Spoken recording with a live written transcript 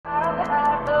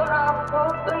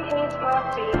but he's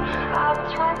my feet.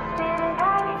 I've trusted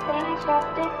everything,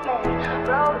 trusted men.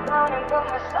 Broke down and put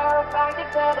myself back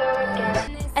together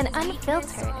again. An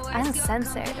unfiltered,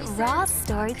 uncensored, raw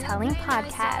storytelling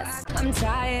podcast. I'm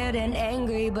tired and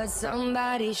angry, but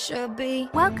somebody should be.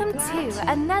 Welcome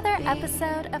to another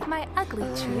episode of my Ugly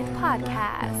Truth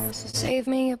podcast. Save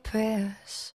me your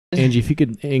prayers. Angie, if you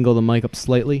could angle the mic up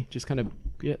slightly, just kind of,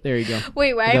 yeah, there you go.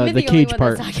 Wait, why am I the only cage one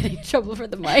part. that's not getting in trouble for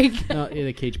the mic? No, yeah,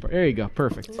 the cage part. There you go.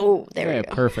 Perfect. Oh, there we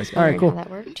go. Perfect. All right, cool. That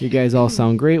worked. You guys all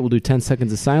sound great. We'll do 10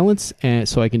 seconds of silence, and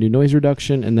so I can do noise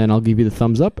reduction, and then I'll give you the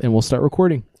thumbs up, and we'll start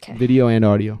recording. Okay. Video and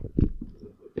audio.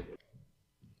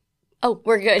 Oh,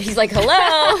 we're good. He's like,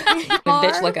 hello.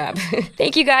 Bitch, look up.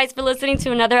 Thank you guys for listening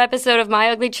to another episode of My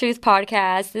Ugly Truth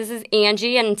podcast. This is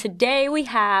Angie, and today we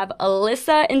have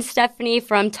Alyssa and Stephanie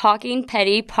from Talking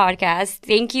Petty podcast.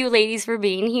 Thank you, ladies, for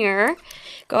being here.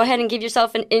 Go ahead and give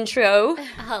yourself an intro.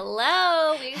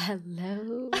 Hello.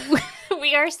 Hello.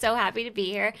 We are so happy to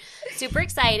be here. Super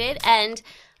excited and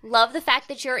love the fact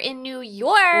that you're in New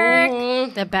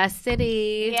York. The best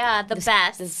city. Yeah, the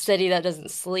best. The city that doesn't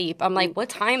sleep. I'm like, what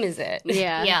time is it?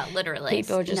 Yeah. Yeah, literally.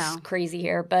 People are just crazy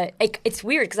here. But it's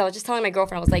weird because I was just telling my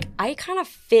girlfriend, I was like, I kind of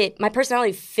fit, my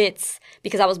personality fits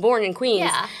because I was born in Queens.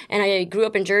 Yeah. And I grew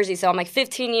up in Jersey. So I'm like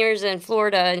 15 years in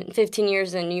Florida and 15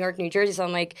 years in New York, New Jersey. So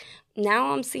I'm like,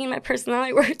 now I'm seeing my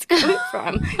personality where it's coming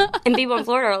from. And people in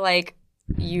Florida are like,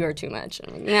 you are too much.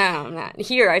 I'm like, no, I'm not.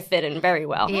 Here I fit in very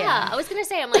well. Yeah, I was going to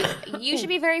say, I'm like, you should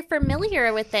be very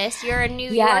familiar with this. You're a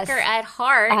New Yes. Yorker at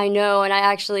heart. I know, and I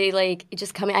actually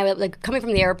coming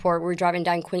from the airport. We were driving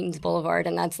down Queens Boulevard,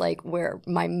 and that's like where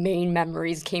my main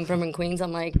memories came from in Queens.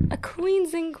 I'm like, a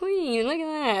Queens in Queen, look at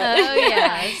that. Oh,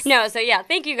 yes. No, so yeah,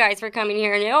 thank you guys for coming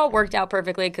here, and it all worked out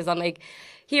perfectly because I'm like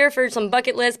here for some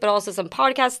bucket list, but also some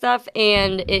podcast stuff,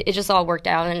 and it just all worked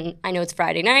out. And I know it's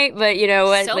Friday night, but you know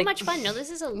what? So much fun. No,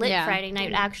 this is a lit Friday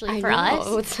night actually I for know.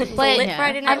 us. It's a But lit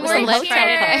Friday night. I'm with more some lit hotel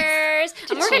Friday cups.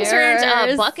 cheers. I'm more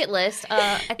concerned bucket list.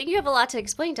 I think you have a lot to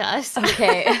explain to us.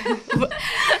 Okay.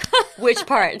 Which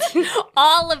part?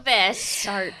 All of this.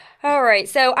 All right.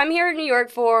 So I'm here in New York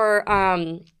for,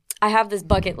 I have this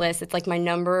bucket list. It's like my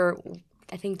number,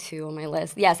 I think 2 on my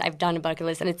list. Yes, I've done a bucket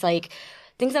list, and it's like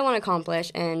things I want to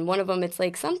accomplish. And one of them, it's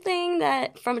like something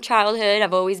that from childhood,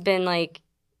 I've always been like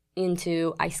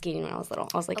into ice skating when I was little.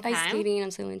 I was like, ice skating, I'm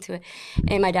so into it.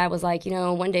 And my dad was like, you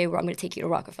know, one day I'm going to take you to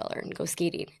Rockefeller and go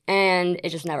skating. And it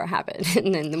just never happened.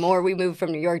 And then the more we moved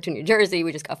from New York to New Jersey,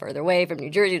 we just got further away from New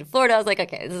Jersey to Florida. I was like,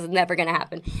 okay, this is never going to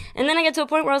happen. And then I get to a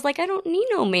point where I was like, I don't need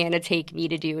no man to take me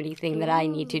to do anything that I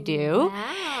need to do.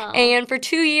 Wow. And for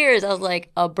 2 years, I was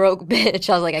like a broke bitch.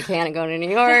 I was like, I can't go to New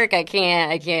York. I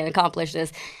can't accomplish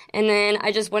this. And then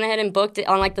I just went ahead and booked it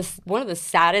on like one of the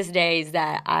saddest days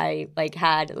that I like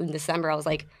had in December. I was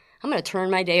like, I'm going to turn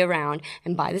my day around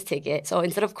and buy this ticket. So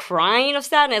instead of crying of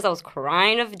sadness, I was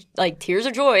crying of like tears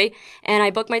of joy. And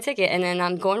I booked my ticket. And then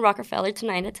I'm going to Rockefeller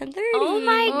tonight at 10:30. Oh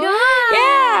my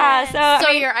Yeah. God. So, So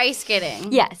I mean, you're ice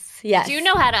skating. yes. Do you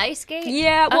know how to ice skate?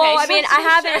 Yeah. Well, Okay, I mean, I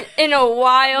haven't in a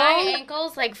while. My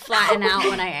ankles like flatten out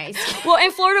when I ice skate. Well,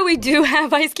 in Florida, we do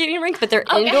have ice skating rinks, but they're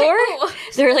indoor.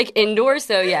 They're like indoor,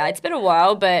 so yeah, it's been a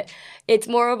while, but it's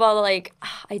more about like,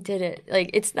 I did it. Like,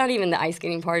 it's not even the ice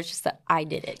skating part, it's just that I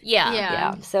did it. Yeah.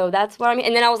 Yeah, so that's what I mean.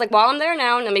 And then I was like, well, I'm there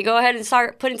now, let me go ahead and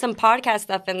start putting some podcast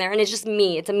stuff in there. And it's just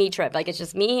me. It's a me trip. Like, it's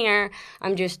just me here.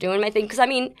 I'm just doing my thing. Because, I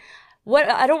mean,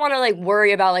 I don't want to, like,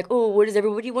 worry about, like, oh, what does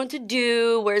everybody want to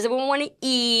do? Where does everyone want to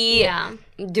eat? Yeah.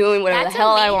 I'm doing whatever That's the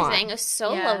hell amazing. I want. A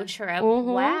solo Yeah. trip. Mhm.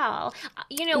 Wow.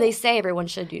 You know, They say everyone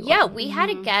should do yeah, that. we had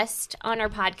a guest on our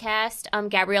podcast,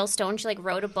 Gabrielle Stone. She like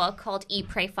wrote a book called Eat,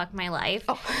 Pray, Fuck My Life.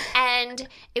 And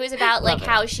it was about like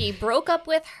how she broke up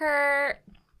with her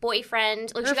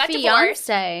boyfriend. Like, Her she got divorced.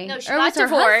 fiancé. No, she or got was her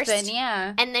divorced. husband,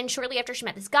 yeah. And then shortly after she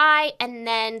met this guy, and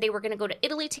then they were going to go to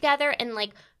Italy together. And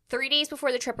like 3 days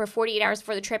before the trip or 48 hours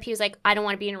before the trip, he was like, I don't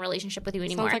want to be in a relationship with you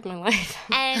anymore. Sounds like my life.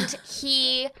 And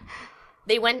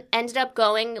they ended up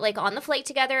going like on the flight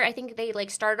together. I think they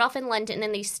like started off in London, and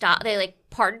then they like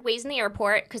parted ways in the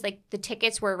airport because like the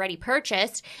tickets were already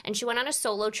purchased. And she went on a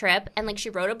solo trip, and like she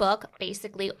wrote a book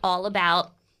basically all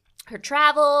about her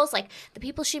travels, like the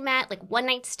people she met, like one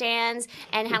night stands,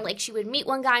 and how like she would meet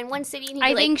one guy in one city, and he'd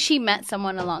be I think like, she met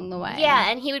someone along the way. yeah,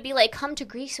 and he would be like, come to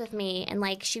Greece with me, and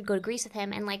like she'd go to Greece with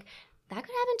him, and like That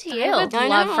could happen to you. I would I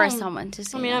love know. for someone to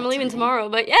say I mean, that I'm to leaving me. tomorrow,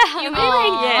 but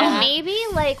yeah. Maybe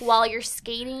like while you're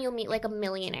skating, you'll meet like a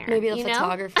millionaire. Maybe a you know?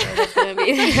 photographer that's going to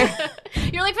be there.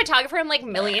 You're like photographer and like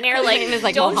millionaire. Like, name is,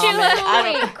 like, don't Mohammed.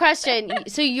 I don't- Wait, question.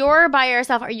 So you're by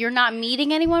yourself. You're not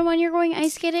meeting anyone when you're going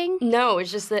ice skating? No,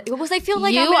 it's just that. I feel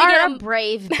like you I'm gonna are get a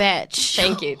brave bitch.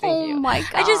 Thank you. Oh you. my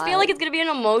god. I just feel like it's going to be an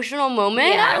emotional moment.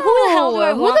 Yeah. Who the hell do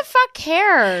I Who want? the fuck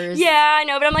cares? Yeah, I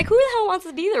know, but I'm like, who the hell wants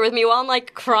to be there with me while I'm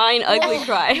like crying, ugly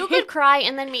cry? You could cry,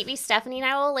 and then maybe Stephanie and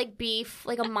I will like be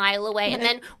like a mile away, and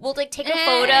then we'll like take a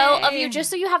photo of you just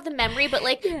so you have the memory, but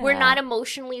like we're not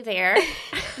emotionally there.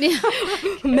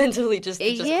 Mentally just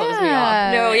close me off.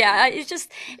 Yeah. No, yeah, it's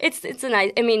just it's a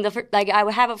nice. I mean, I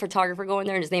would have a photographer going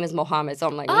there, and his name is Mohammed, so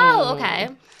I'm like, Oh, okay.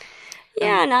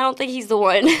 yeah, and I don't think he's the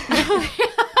one.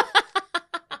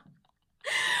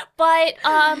 But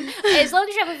as long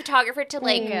as you have a photographer to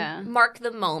like Yeah. mark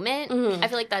the moment, I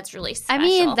feel like that's really I special.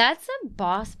 mean, that's a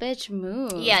boss bitch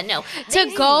move. yeah, no.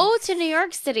 To go to New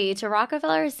York City, to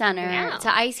Rockefeller Center, Yeah.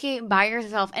 to ice skate by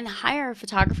yourself and hire a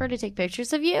photographer to take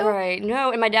pictures of you. Right.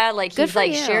 No, and my dad, like, Good he's for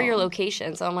like, you. share your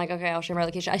location. So I'm like, okay, I'll share my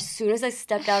location. As soon as I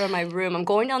stepped out of my room, I'm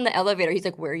going down the elevator. He's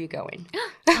like, where are you going?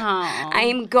 Oh. I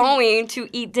am going to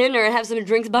eat dinner and have some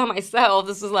drinks by myself.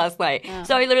 This was last night.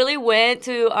 So I literally went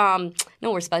to,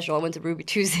 nowhere special. I went to Ruby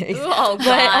Tuesdays. Oh, But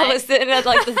I God. was sitting at,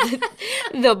 like,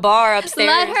 the bar upstairs.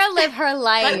 Let her live her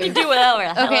life. Let me do whatever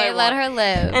the hell I Okay, let want. her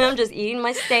live. And I'm just eating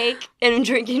my steak and I'm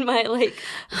drinking my, like,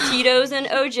 Tito's and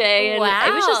OJ. And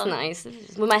it was just Wow. nice. It was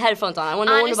just with my headphones on. I want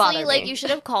no one to bother Honestly, like me. you should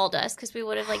have called us because we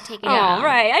would have like taken Oh, you out.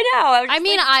 right. I know. I was I just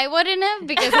mean, like, I wouldn't have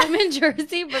because I'm in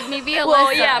Jersey, but maybe Alyssa.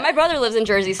 well, yeah, my brother lives in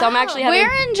Jersey, so I'm actually having.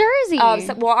 Where in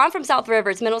Jersey? Well, I'm from South River.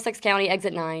 It's Middlesex County,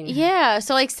 exit 9. yeah,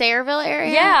 so like Sayreville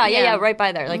area? Yeah, right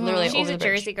by there. Like literally She's over a the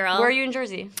bridge. Jersey girl. Where are you in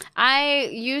Jersey? I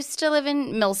used to live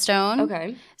in Millstone.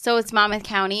 Okay. So it's Monmouth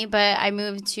County, but I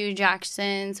moved to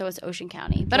Jackson, so it's Ocean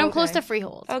County. But I'm close Okay. to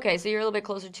Freehold. Okay, so you're a little bit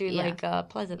closer to Yeah. like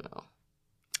Pleasantville.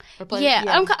 Or Yeah,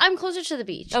 I'm closer to the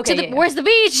beach. Okay, To the, yeah. Where's the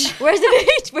beach? Where's the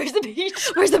beach? Where's the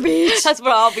beach? Where's the beach? That's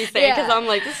what I'll be saying because Yeah. I'm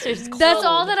like, this is cold. That's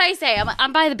all that I say.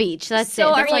 I'm by the beach. That's So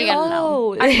it. are That's all you you- gotta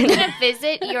know. Are you gonna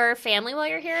visit your family while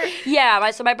you're here?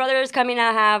 Yeah, so my brother is coming to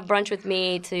have brunch with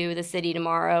me to the city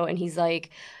tomorrow, and he's like,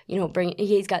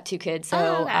 he's got 2 kids, so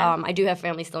Oh, okay. I do have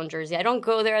family still in Jersey. I don't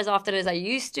go there as often as I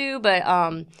used to, but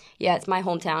yeah, it's my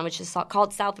hometown, which is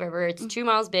called South River. It's 2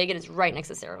 miles big, and it's right next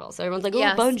to Sayreville. So everyone's like, oh,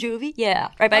 Yes. Bon Jovi? Yeah,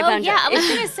 right by Oh Bon Jovi. yeah, I was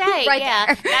gonna say Right yeah.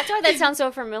 there. That's why that sounds so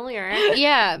familiar.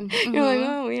 Yeah. You're like,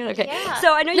 oh, yeah, okay. Yeah.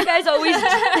 So I know you guys always.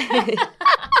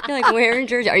 You're like, where in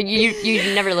Jersey? Are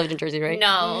you never lived in Jersey, right?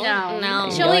 No, No.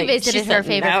 She You're only like- visited she her said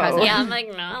favorite no. cousin. Yeah, I'm like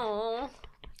no.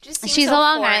 Just seems She's so a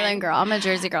Long foreign. Island girl. I'm a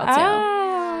Jersey girl, too.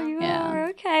 Oh, you Yeah. are.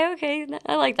 Okay.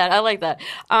 I like that.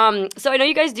 So I know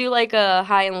you guys do like a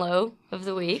high and low of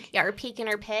the week. Yeah, or peak in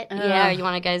her pit. Yeah, you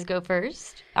want to guys go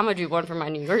first? I'm gonna do one for my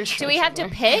New York trip. Do we have to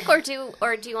pick, or do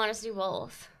you want us to do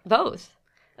both? both?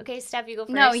 Okay, Steph, you go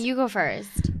first. No, you go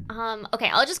first. Okay,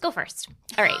 I'll just go first.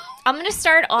 All right, I'm gonna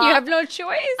start off. You have no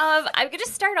choice. I'm gonna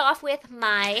start off with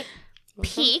my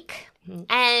peak.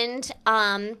 And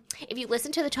if you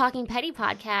listen to the Talking Petty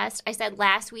podcast, I said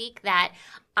last week that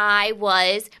I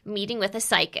was meeting with a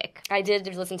psychic. I did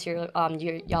listen to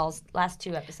your y'all's last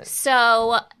 2 episodes.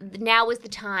 So now was the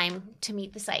time to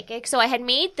meet the psychic. So I had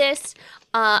made this.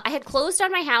 I had closed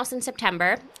on my house in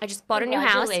September. I just bought a new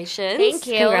house. Congratulations. Thank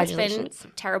you. Congratulations. It's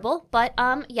been terrible, but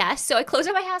yes. So I closed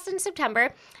on my house in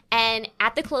September, and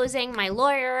at the closing, my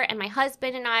lawyer and my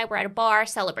husband and I were at a bar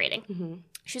celebrating. Mm-hmm.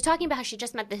 She was talking about how she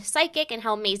just met the psychic and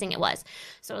how amazing it was.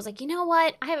 So I was like, you know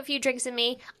what? I have a few drinks in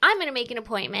me. I'm going to make an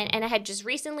appointment. And I had just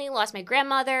recently lost my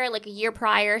grandmother like a year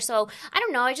prior. So I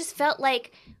don't know. I just felt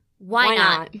like, why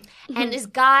not? And this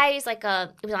guy is like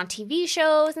it was on TV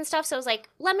shows and stuff. So I was like,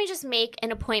 let me just make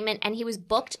an appointment. And he was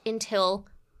booked until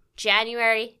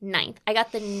January 9th. I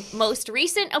got the most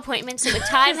recent appointment, so the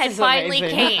time had is finally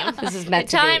amazing. came. This is meant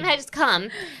the to be. time has come.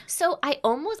 So I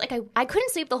almost, I couldn't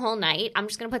sleep the whole night. I'm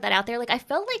just going to put that out there. Like, I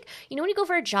felt like, you know when you go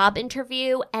for a job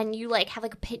interview and you, like, have,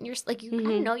 like, a pit in your, like, you, I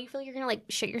don't know, you feel like you're going to, like,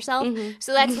 shit yourself?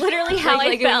 So that's literally how like I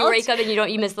when felt. you wake up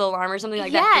and you miss the alarm or something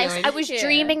like that. Yes, feeling. I was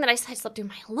dreaming that I slept through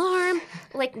my alarm,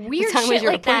 like weird time was shit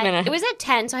your like that. appointment at? It was at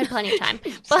 10, so I had plenty of time.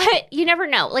 But you never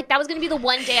know. Like that was going to be the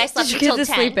one day I slept Did you until get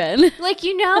to 10. sleep in? Like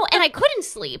and I couldn't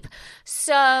sleep.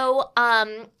 So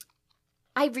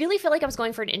I really feel like I was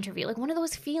going for an interview, like one of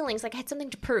those feelings, like I had something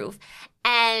to prove.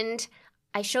 And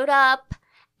I showed up,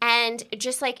 And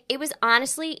just like, it was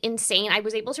honestly insane. I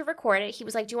was able to record it. He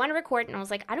was like, do you want to record it? And I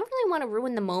was like, I don't really want to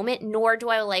ruin the moment, nor do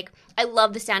I like, I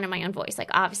love the sound of my own voice.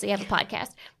 Like, obviously I have a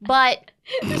podcast, but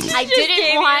I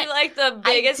didn't want, like the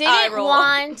I biggest eye didn't roll.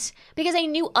 want, because I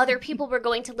knew other people were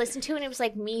going to listen to it, and it was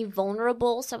like me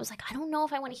vulnerable. So I was like, I don't know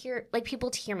if I want to hear, like, people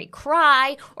to hear me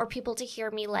cry or people to hear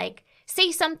me like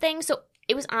say something. So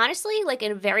it was honestly like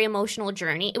a very emotional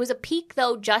journey. It was a peak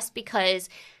though, just because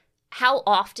how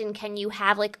often can you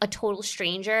have like a total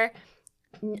stranger?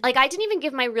 Like, I didn't even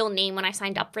give my real name when I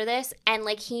signed up for this, and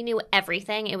like he knew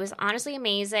everything. It was honestly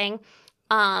amazing.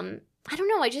 I don't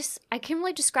know. I can't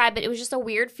really describe it. It was just a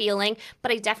weird feeling,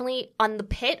 but I definitely, on the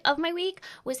pit of my week,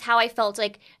 was how I felt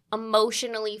like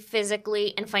emotionally,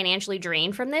 physically, and financially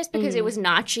drained from this, because it was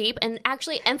not cheap. And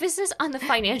actually, emphasis on the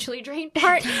financially drained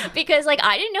part, because like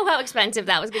I didn't know how expensive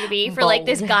that was going to be for like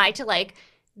this guy to like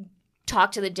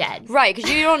talk to the dead. Right,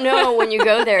 because you don't know when you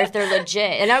go there if they're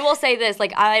legit. And I will say this,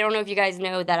 like, I don't know if you guys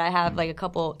know that I have like a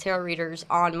couple tarot readers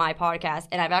on my podcast,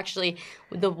 and I've actually,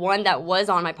 the one that was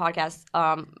on my podcast,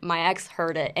 my ex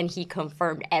heard it and he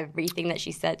confirmed everything that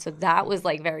she said. So that was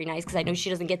like very nice, because I know she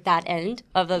doesn't get that end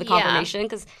of the confirmation,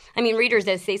 because I mean, readers,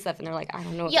 they say stuff and they're like, I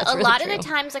don't know if that's a really lot true. of the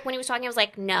times, like when he was talking, I was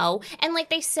like, no. And like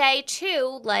they say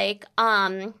too, like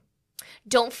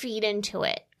don't feed into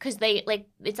it, because they like,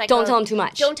 it's like, Don't tell them too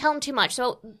much. Don't tell them too much.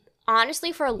 So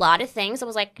honestly, for a lot of things, I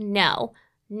was like, no,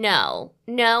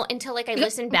 until like I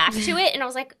listened back to it, and I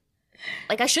was like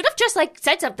I should have just like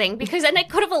said something, because then I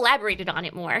could have elaborated on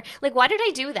it more. Like, why did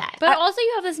I do that? But also,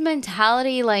 you have this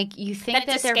mentality, like, you think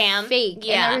That it's that a they're scam. fake,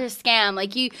 Yeah. and they're a scam.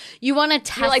 Like, you want to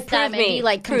test like, prove them and me. be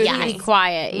like Prove completely me.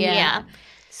 quiet. Yeah.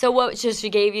 So what, so she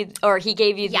gave you, or he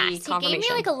gave you the Yes, confirmation? he gave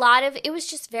me like a lot of, it was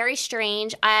just very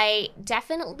strange. I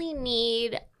definitely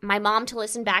need my mom to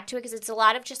listen back to it, because it's a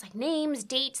lot of just like names,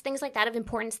 dates, things like that of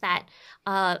importance that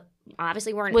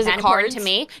obviously weren't Was that it important cards? to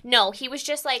me. No, he was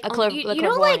just like, you know,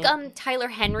 clairvoyant. like Tyler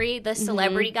Henry, the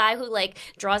celebrity guy who like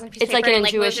draws on a piece It's of paper like an and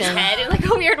like moves his intuition. head in like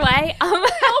a weird way.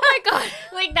 Oh my god,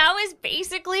 like that was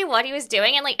basically what he was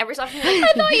doing, and like every so often, like,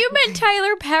 I thought you meant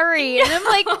Tyler Perry, and I'm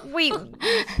like, wait,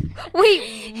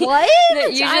 what?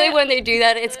 Usually when they do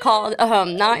that, it's called,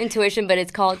 not intuition, but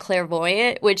it's called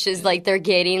clairvoyant, which is like they're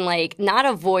getting like, not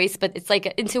a voice, but it's like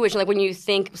intuition. Like when you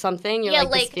think something, you're Yeah,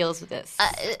 like, this like, feels with this.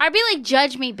 I'd be like,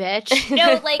 judge me, bitch.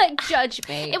 no, like judge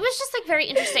me. it was just like very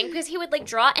interesting, because he would like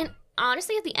draw, and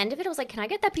honestly at the end of it I was like, can I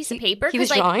get that piece of paper? he was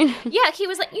 'Cause, like, drawing? yeah, he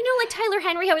was like, you know, like Tyler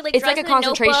Henry, how he like It's draws like a in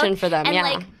concentration notebook, for them, and yeah.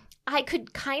 like I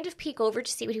could kind of peek over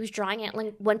to see what he was drawing at.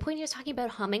 Like one point he was talking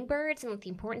about hummingbirds and like the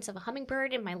importance of a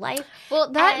hummingbird in my life.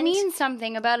 Well, that And- means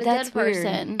something about a That's dead weird.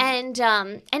 person.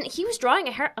 and he was drawing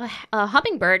a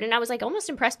hummingbird, and I was like almost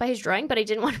impressed by his drawing, but I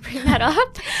didn't want to bring that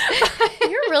up.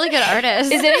 You're a really good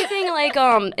artist. Is anything like,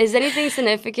 is anything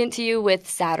significant to you with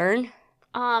Saturn?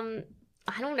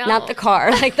 I don't know. Not the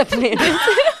car, like the planet.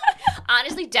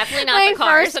 Honestly, definitely not My the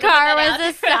car. first So to put car that was a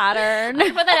out- Saturn.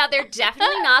 I put that out there.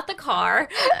 Definitely not the car,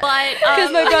 but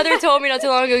Because my brother told me not too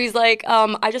long ago, he's like,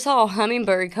 I just saw a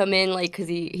hummingbird come in, like, because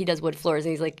he does wood floors,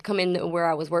 and he's like, come in where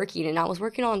I was working, and I was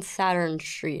working on Saturn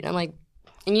Street. I'm like,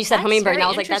 and you said That's hummingbird, and very I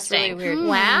was like, that's really interesting. weird.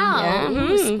 Wow, Yeah. Ooh,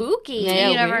 Mhm. spooky. Yeah,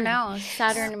 You never weird. know.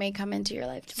 Saturn may come into your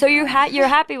life. So you're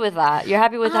happy with that? You're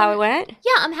happy with how it went?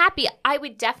 Yeah, I'm happy. I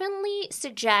would definitely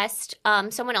suggest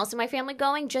someone else in my family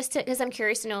going, just because I'm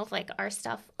curious to know if like our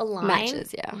stuff aligns.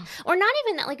 Matches, yeah. Or not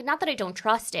even that, like, not that I don't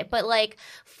trust it, but like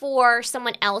for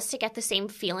someone else to get the same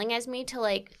feeling as me, to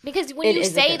like, because when It you is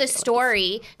a say good the feeling.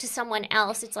 story to someone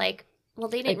else, it's like, well,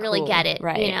 they didn't really Cool. get it,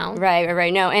 right? you know?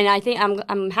 Right. No, and I think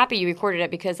I'm happy you recorded it,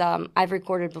 because I've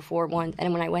recorded before once,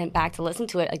 and when I went back to listen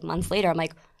to it like months later, I'm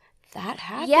like, that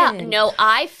happened. Yeah, no,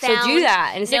 I found. So do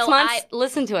that in 6 no, months.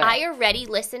 Listen to it. I already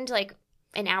listened like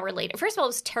an hour later. First of all, I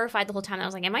was terrified the whole time. I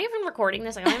was like, am I even recording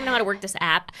this? Like, I don't even know how to work this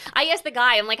app. I asked the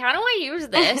guy, I'm like, how do I use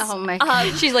this? Oh my God.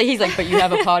 He's like, but you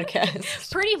have a podcast.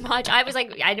 Pretty much. I was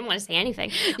like, I didn't want to say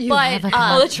anything. But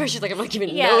Oh, that's true. She's like, I'm not giving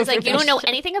yeah, no I was like, you don't know information.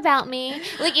 anything about me.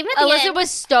 Like, even at the Alyssa end,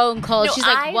 was stone cold. No, She's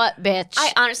like, what, bitch?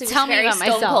 I honestly was Tell me very about stone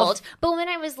myself. cold. But when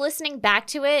I was listening back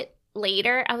to it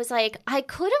later, I was like, I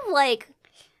could have like,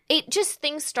 it just,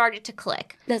 things started to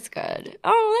click. That's good.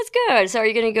 Oh, that's good. So are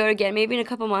you going to go again maybe in a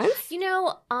couple months? You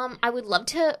know, I would love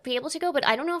to be able to go, but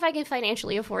I don't know if I can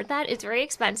financially afford that. It's very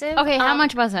expensive. Okay, how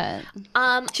much was it?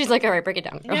 She's like, all right, break it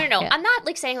down. girl. No. I'm not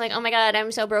like saying like, oh my god,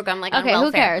 I'm so broke. I'm like, on Okay, who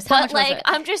welfare. cares? How But much was like, it?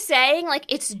 I'm just saying, like,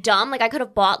 it's dumb. Like, I could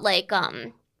have bought like a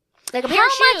pair How of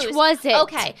much shoes. was it?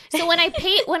 Okay, so when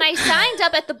I signed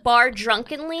up at the bar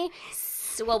drunkenly,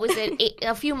 what was it?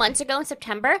 A few months ago in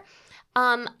September.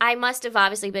 I must have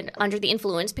obviously been under the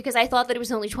influence because I thought that it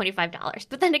was only $25.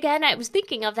 But then again, I was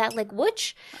thinking of that, like,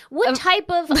 what type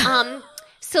of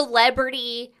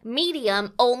celebrity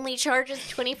medium only charges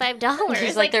 $25?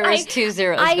 She's like, there was 2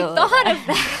 zeros. I going thought there. of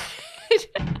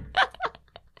that.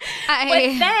 I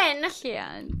But then,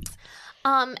 can't.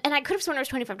 and I could have sworn it was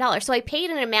 $25. So I paid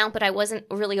an amount, but I wasn't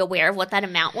really aware of what that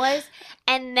amount was.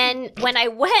 And then when I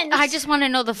went, I just want to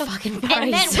know the fucking price.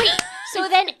 and then so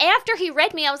then after he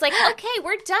read me, I was like, okay,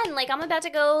 we're done. Like, I'm about to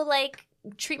go like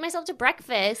treat myself to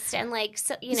breakfast and like,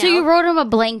 so you wrote him a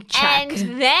blank check.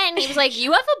 And then he was like,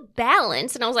 you have a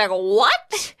balance. And I was like,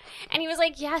 what? And he was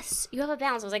like, yes, you have a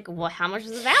balance. I was like, well, how much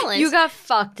was the balance? You got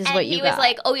fucked is and what you he got. was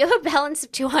like, oh, you have a balance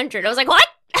of 200. I was like, what?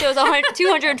 So it was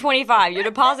 225. Your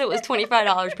deposit was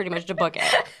 $25 pretty much to book it.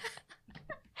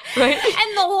 Right?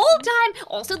 And the whole time,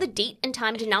 also the date and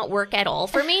time did not work at all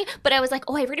for me. But I was like,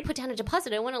 oh, I already put down a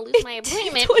deposit. I don't want to lose my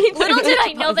appointment. Little did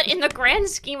I know that in the grand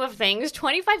scheme of things,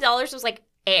 $25 was like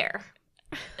air.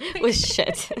 Was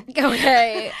shit.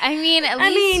 Okay. I mean, at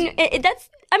least.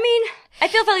 I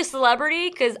feel fairly celebrity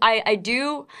because I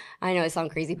know it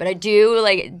sounds crazy, but I do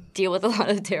like deal with a lot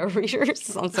of tarot readers. It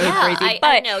sounds so crazy.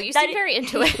 I know. You seem very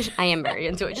into it. I am very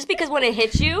into it. Just because when it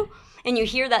hits you and you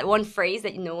hear that one phrase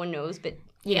that no one knows, but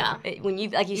you know, when you,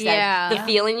 like you said, the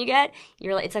feeling you get,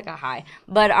 you're like, it's like a high.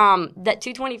 But that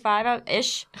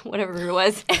 225-ish, whatever it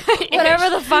was, Whatever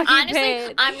the fuck you Honestly,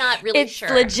 paid. I'm not really it's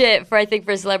sure. legit for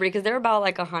a celebrity because they're about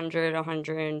like 100,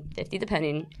 150,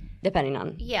 depending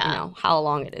on you know how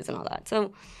long it is and all that.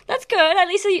 So that's good. At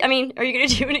least, I mean, are you going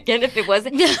to do it again if it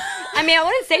wasn't? I mean, I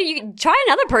wouldn't say you could try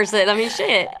another person. I mean,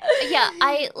 shit. Yeah,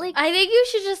 I think you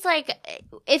should just like,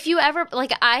 if you ever,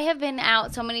 like, I have been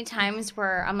out so many times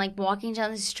where I'm like walking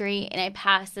down the street and I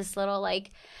pass this little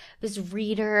like this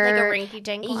reader, like a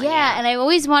rinky-dink one. Yeah, and I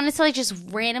always wanted to like just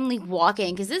randomly walk in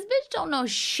because this bitch don't know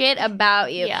shit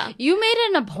about you. Yeah. You made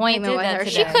an appointment with that her. today.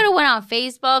 She could have went on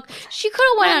Facebook. She could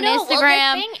have went on Instagram.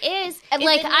 Well, the thing is, And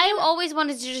like I always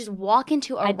wanted to just walk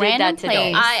into a I did random that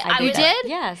today. place. I You that. did?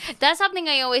 Yes. That's something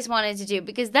I always wanted to do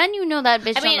because then you know that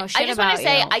bitch don't know shit I just about want to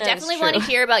say, you. I That definitely is want to true.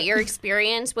 hear about your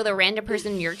experience with a random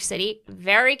person in New York City.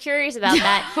 Very curious about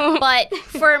that. But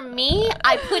for me,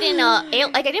 I put in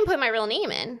I didn't put my real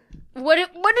name in. What did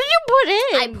you put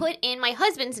in? I put in my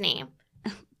husband's name.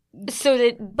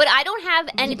 So But I don't have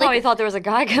any. you probably thought there was a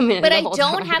guy coming in. But the I whole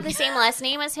don't time. have the same last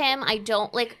name as him. I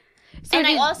don't like. So and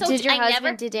I also did your I husband?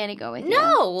 never. Did Danny go with you?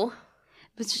 No,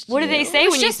 What did they say it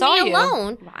was when you just saw me you?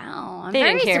 alone. Wow, I'm They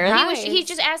very didn't care. surprised. He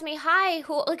just asked me, "Hi,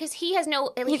 who?" Because he has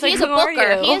no. He's he like, is a "Who are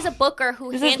booker. you?" He is a booker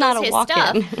who This is handles not a his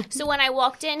walk-in. stuff. So when I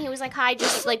walked in, he was like, "Hi,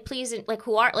 just like please, like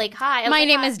who are like hi." I was My like,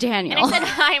 name "Hi." is Daniel. and I said,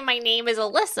 "Hi, my name is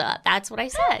Alyssa." That's what I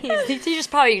said. He just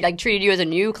probably like treated you as a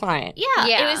new client. Yeah,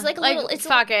 it was like a little. It's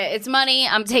fuck it. It's money.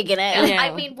 I'm taking it. Yeah.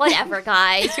 I mean, whatever,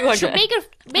 guys. 200.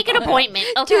 Make an appointment,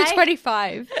 okay?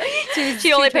 225.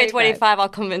 She only paid 25. I'll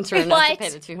convince her not to But pay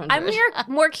the 200.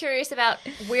 I'm more curious about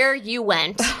where you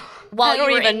went while I don't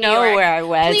you were even in know New York. where I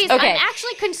went. Please, Okay. I'm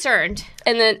actually concerned.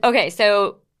 And then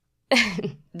so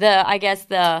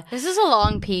This is a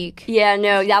long peak.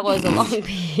 that was a long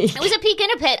peak. It was a peak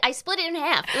and a pit. I split it in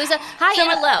half. It was a high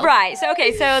and a low. Right. So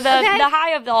the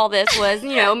high of all this was,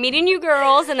 meeting new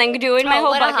girls and then doing my Oh, whole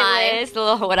what a bucket high. list.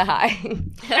 What a high.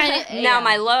 Now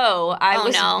my low, I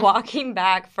was walking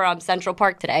back from Central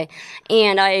Park today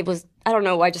and I don't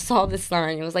know, I just saw this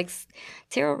sign. It was like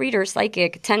tarot reader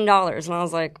psychic $10 and I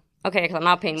was like, okay, because I'm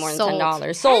not paying more than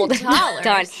 $10. Sold. $10.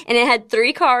 Done. And it had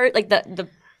 3 cards, like the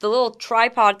little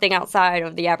tripod thing outside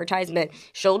of the advertisement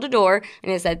showed the door,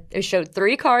 and it showed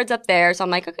 3 cards up there. So I'm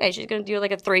like, okay, she's gonna do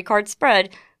like a 3-card spread.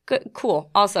 Good,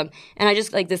 cool, awesome. And I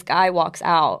just like this guy walks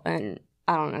out, and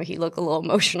I don't know, he looked a little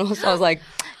emotional. So I was like,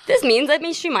 this means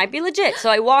she might be legit. So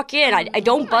I walk in, I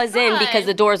don't buzz in because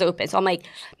the door's open. So I'm like,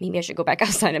 maybe I should go back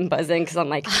outside and buzz in because I'm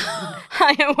like,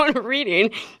 I want a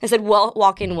reading. I said, well,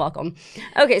 walk in, welcome.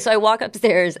 Okay, so I walk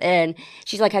upstairs and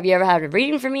she's like, have you ever had a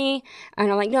reading for me? And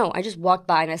I'm like, no, I just walked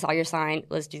by and I saw your sign.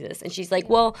 Let's do this. And she's like,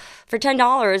 well, for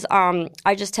 $10,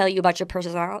 I just tell you about your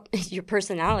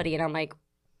personality. And I'm like,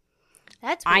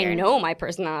 That's weird. I know my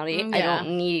personality. I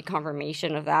don't need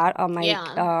confirmation of that. I'm like,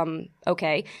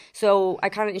 okay. So I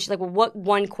kind of, she's like, well, what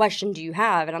one question do you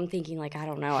have? And I'm thinking, like, I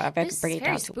don't know. I have to bring it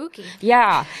down to spooky.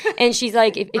 Yeah. And she's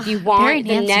like, if you want Very the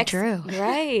Nancy next. Drew.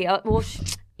 Right. Well,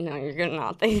 no, you're going to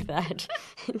not think that.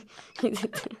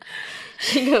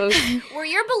 She goes, Were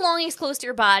your belongings close to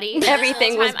your body?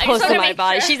 everything was close to my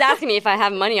body. She's asking me if I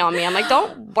have money on me. I'm like,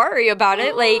 don't worry about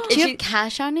it. Like, Do you have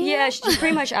cash on you? yeah, she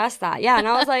pretty much asked that. Yeah, and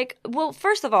I was like, well,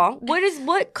 first of all,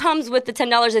 what comes with the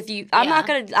 $10 if you? I'm not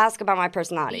going to ask about my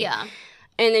personality. Yeah.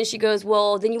 And then she goes,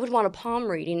 well, then you would want a palm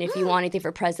reading if you want anything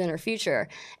for present or future.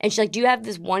 And she's like, do you have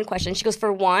this one question? She goes,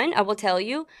 for one, I will tell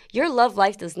you, your love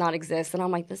life does not exist. And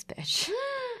I'm like, this bitch.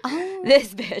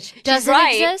 This bitch. Does She's it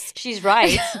right. exist? She's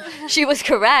right. She was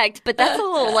correct, but that's a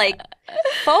little like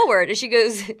forward. And she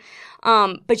goes,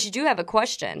 but you do have a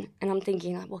question. And I'm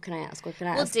thinking, what can I ask? What can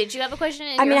I Well, ask? did you have a question?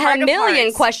 In I mean, your I had heart a of million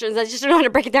hearts? questions. I just don't know how to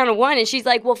break it down to one. And she's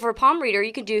like, well, for a palm reader,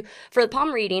 you can do, for the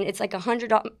palm reading, it's like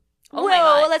 $100. Oh my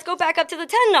God. Let's go back up to the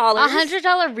 $10.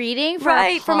 $100 reading for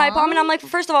Right, for my palm. And I'm like,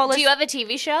 first of all, let's. Do you have a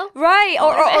TV show? Right,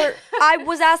 or I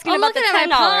was asking I'm about the looking at $10.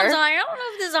 my palms. I don't know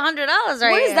if there's $100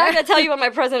 right What is here. that going to tell you about my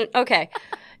present? Okay.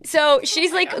 So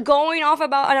she's like going off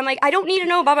about, and I'm like, I don't need to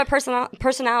know about my personal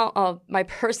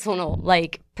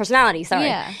like personality. Sorry.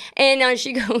 Yeah. And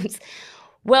she goes,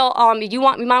 well, you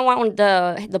might want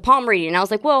the palm reading. And I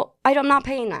was like, well, I'm not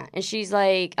paying that. And she's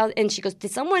like, and she goes,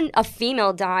 did a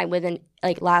female die within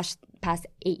like past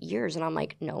 8 years? And I'm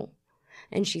like, no.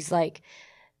 And she's like,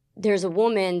 there's a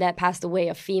woman that passed away,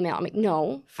 a female. I'm like,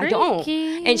 no, I don't.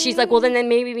 Freaky. And she's like, well, then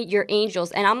maybe you're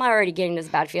angels. And I'm already getting this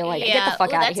bad feeling. Like, get the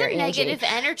fuck out of here, That's a Angie. negative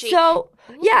energy. So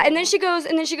yeah, and then she goes,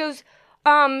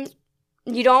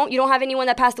 you don't have anyone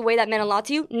that passed away that meant a lot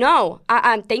to you? No,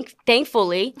 I'm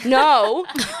thankfully no.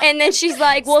 And then she's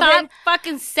like, well, Stop then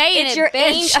fucking saying it's it, your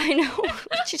bitch. angel. I know.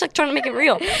 She's like trying to make it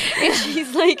real. And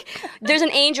she's like, there's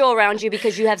an angel around you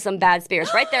because you have some bad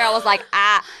spirits. Right there, I was like,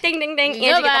 ding, ding, ding. Angie,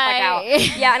 get the fuck out.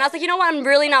 Yeah, and I was like, you know what? I'm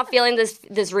really not feeling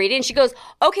this reading. And she goes,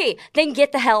 okay, then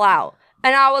get the hell out.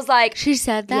 And I was like, She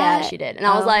said that? yeah, she did. And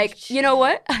I was like, you know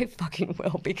what? I fucking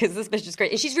will because this bitch is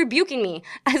great. And she's rebuking me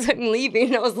as I'm leaving.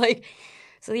 And I was like,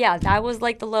 so yeah, that was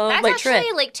like the low That's like actually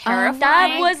trick. like terrifying.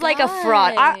 That was like a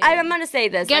fraud. I'm gonna say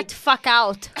this. Get Like, the fuck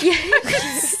out.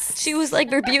 she was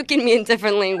like rebuking me in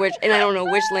different language, and I don't know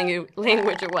which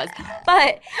language it was.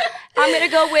 But I'm gonna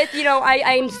go with,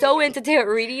 I'm so into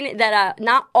tarot reading that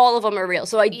not all of them are real.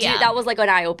 So Yeah. that was like an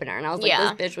eye opener, and I was like,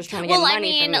 Yeah. this bitch was trying to get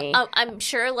money from me. I'm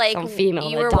sure like Some female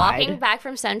you that were died. walking back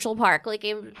from Central Park, like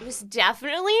it was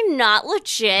definitely not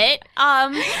legit.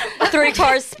 3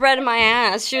 cars spreading my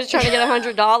ass. She was trying to get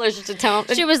 $100 just to tell.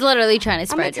 She was literally trying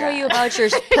to I'm gonna spread your tell you ass. about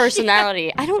your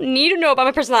personality. I don't need to know about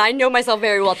my personality. I know myself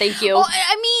very well. Thank you. Oh,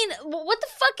 I mean, what the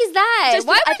fuck is that? Just-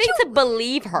 Why I would think you? to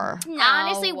believe her.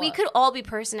 Honestly, we could all be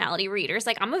personality readers.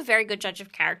 Like I'm a very good judge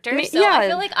of character, Me- so yeah. I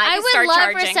feel like I I could would start love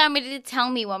charging. for somebody to tell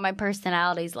me what my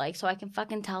personality's like so I can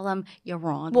fucking tell them you're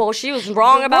wrong. Well, she was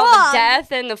wrong about the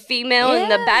death and the female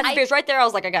and the bad I- spirits. Right there, I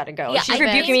was like, I gotta go. Yeah, She's I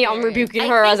rebuking think- me. I'm rebuking I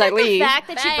her think as I that leave. The fact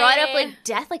that she brought up Bye. like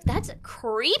death, like that's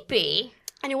creepy.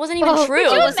 And it wasn't even true.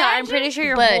 It was I'm pretty sure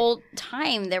your But- whole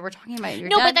time they were talking about your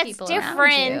No, dead but that's people around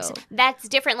different. you. That's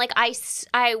different. Like I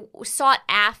sought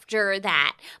after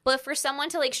that, but for someone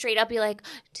to like straight up be like,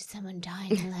 "Did someone die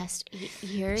in the last 8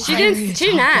 years?" She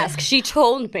didn't ask. She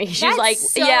told me. She's That's like,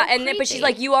 so yeah, and then but she's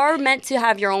creepy. like, you are meant to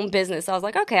have your own business. I was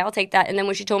like, okay, I'll take that. And then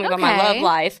when she told me about my Okay. love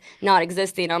life not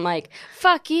existing, I'm like,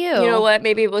 Fuck you. you know what?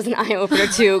 Maybe it was an eye opener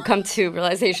to come to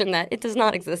realization that it does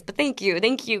not exist. But thank you,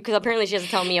 because apparently she has to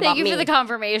tell me about Thank you me. for the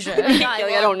confirmation.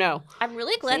 I don't know. I'm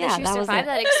really glad So, that yeah, you that was survived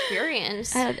it. that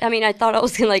experience. I mean, I thought I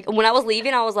was gonna like when I was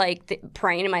leaving, I was like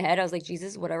praying in my head. I was like,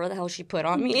 Jesus, whatever the hell she put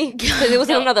on me, because it was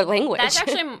in another language. That's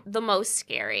actually the most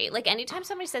scary. Like anytime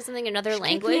somebody says something in another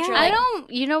language, me you're out. like,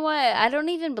 you know what? I don't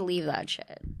even believe that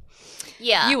shit.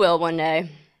 yeah, you will one day,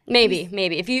 maybe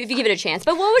if you give it a chance.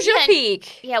 But what was your Yeah.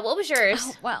 peak? yeah. What was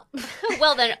yours? Well,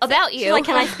 Well, then about you. She's like,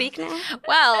 can I speak now?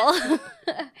 well.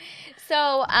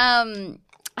 So,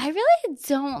 I really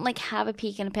don't like have a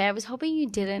peak and a pay. I was hoping you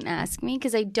didn't ask me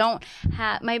because I don't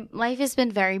have. My life has been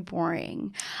very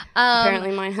boring.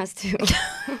 Apparently, mine has too.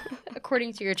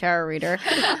 According to your tarot reader,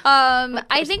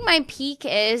 I think my peak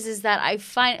is that I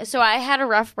find. So I had a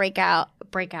rough breakout.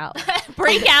 break out.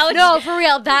 No, for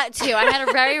real, that too. I had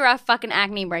a very rough fucking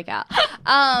acne breakout.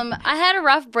 I had a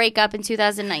rough breakup in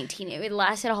 2019. It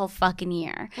lasted a whole fucking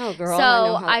year. Oh, girl, So I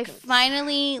know how I it goes.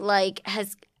 finally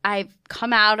I've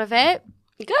come out of it.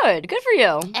 Good for you.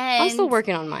 I'm And- still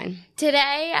working on mine.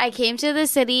 Today, I came to the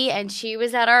city and she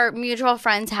was at our mutual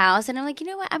friend's house. And I'm like, you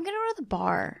know what? I'm going to go to the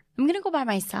bar. I'm going to go by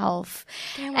myself.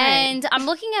 And I'm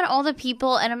looking at all the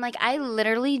people and I'm like, I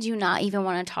literally do not even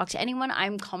want to talk to anyone.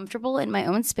 I'm comfortable in my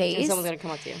own And space. someone's gonna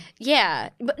come up to you. Yeah.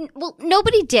 But, well,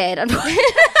 nobody did.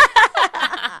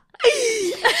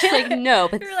 She's like, no,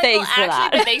 but You're like, thanks well, for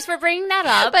actually, that. thanks for bringing that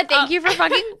up. But thank you for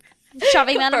fucking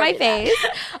shoving that in my face.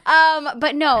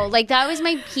 But no, like that was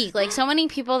my peak. Like so many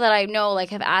people that I know like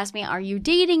have asked me, "Are you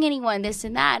dating anyone?" This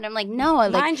and that, and I'm like, "No."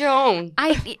 Like, Mind your own.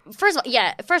 First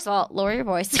of all, lower your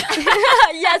voice.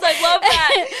 Yes, I love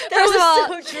that. That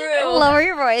was so true. Lower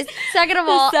your voice. Second of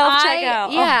all, self-checkout.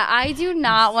 I do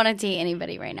not want to date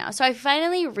anybody right now. So I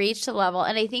finally reached a level,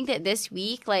 and I think that this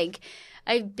week, like,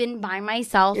 I've been by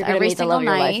myself You're gonna every meet the single love of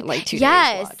your life night. in like 2 days.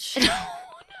 Yes. Watch.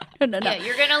 No. Yeah,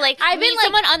 you're gonna like I've been, meet like-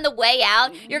 someone on the way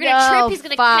out. You're gonna trip. He's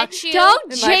gonna catch you.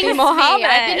 Don't It might be jinx me. Mohammed.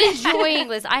 I've been enjoying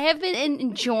this. I have been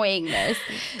enjoying this.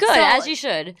 Good, So- as you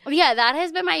should. Yeah, that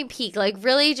has been my peak. Like,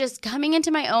 really just coming into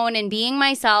my own and being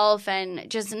myself and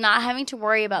just not having to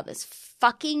worry about this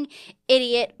fucking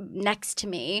idiot next to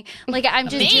me. Like, I'm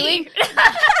just doing.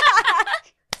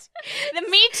 The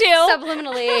Me Too.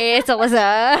 Subliminally, it's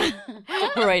Alyssa.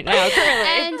 Right now,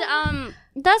 currently. And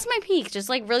that's my peak. Just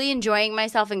like really enjoying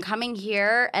myself and coming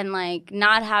here and like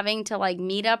not having to like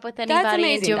meet up with anybody That's and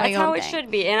amazing. do That's my how own it thing.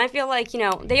 should be. And I feel like,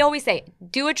 they always say,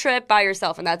 do a trip by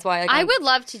yourself. And that's why like, I would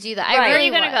love to do that. Right. I Where are really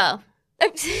you gonna go?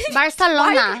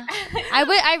 Barcelona.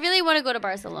 I really want to go to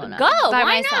Barcelona. Go. by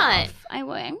Why myself. not? I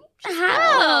would.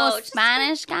 go. Just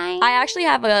Spanish guy. I actually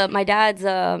have my dad's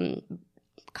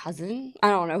cousin. I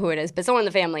don't know who it is, but someone in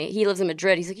the family. He lives in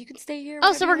Madrid. He's like, you can stay here.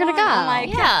 Oh, so we're whenever gonna you go. want. I'm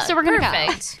like, Yeah. So we're gonna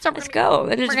perfect. go. So let's go.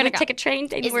 And just gonna we'll go. take a train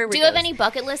anywhere Do we you have goes. any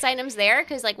bucket list items there?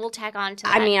 Because like we'll tag on to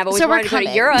that. I mean, I've always So we're wanted to go to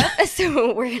coming. Europe,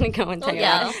 so we're gonna go and check it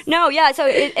out. yes. No, yeah. So,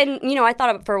 I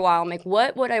thought of it for a while. I'm like,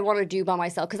 what would I want to do by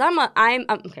myself? Because I'm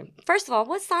okay. First of all,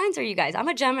 what signs are you guys? I'm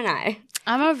a Gemini.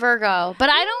 I'm a Virgo, but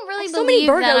I don't really So many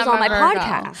believe that Virgos I'm on a my Virgo.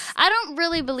 podcast. I don't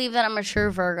really believe that I'm a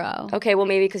true Virgo. Okay, well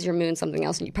maybe because your moon's something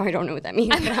else, and you probably don't know what that means.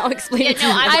 But I'll explain it to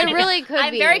you. I really could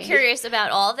I'm be. very curious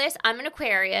about all this. I'm an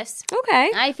Aquarius.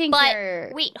 Okay. I think But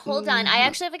you're. wait, hold on. I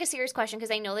actually have like a serious question because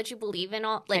I know that you believe in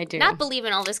all, I like do. not believe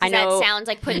in all this I because that know sounds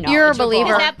like putting You're a knowledgeable.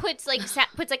 believer. because that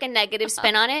puts like a negative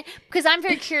spin on it. Because I'm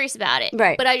very curious about it,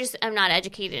 Right. But I'm not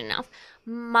educated enough.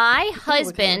 My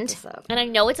husband, this up. and I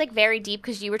know it's like very deep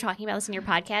because you were talking about this in your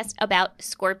podcast about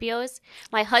Scorpios.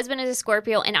 My husband is a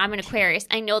Scorpio and I'm an Aquarius.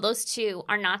 I know those two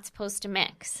are not supposed to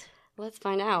mix. Let's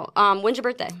find out. When's your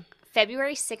birthday?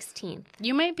 February 16th,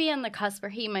 You might be on the cusp, or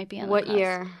he might be on the What cusp.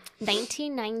 year?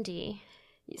 1990.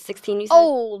 16, you said?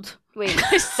 Old. Wait,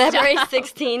 February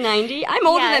 1690? I'm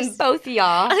older than Yes. both of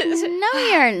y'all. No,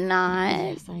 you're not.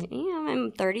 Yes, I am.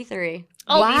 I'm 33.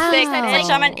 Oh, Wow. that's Bitch, like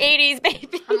I'm an 80s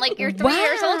baby. I'm like you're 3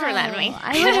 years older than me.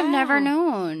 I would have never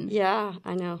known. Yeah,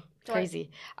 I know. Crazy.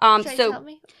 Should I So tell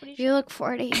me? What did You look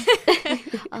 40.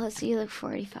 Oh, so you look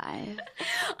 45.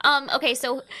 Okay,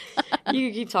 so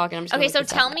you keep talking. I'm just okay, gonna so look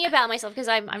this tell up. me about myself because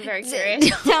I'm very curious.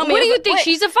 Tell me. What do you think? Wait,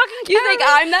 She's a fucking You think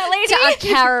I'm that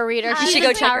lady? a tarot reader. You She's should a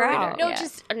go check tarot her reader. out. No, Yeah.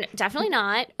 just definitely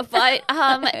not. But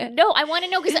no, I want to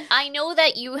know because I know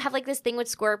that you have like this thing with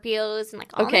Scorpios and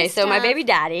like all Okay, this so my stuff. baby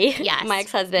daddy, Yes. my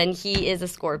ex-husband, he is a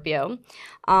Scorpio,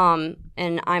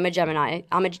 and I'm a Gemini.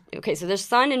 Okay, so there's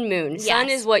sun and moon. Sun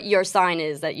Yes. is what your sign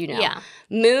is that you know. Yeah.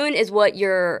 Moon is what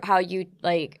how you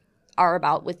like are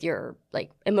about with your like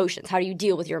emotions. How do you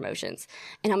deal with your emotions?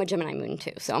 And I'm a Gemini moon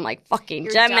too, so I'm like fucking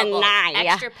You're Gemini. double,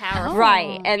 extra powerful.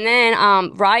 Right. And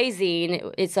then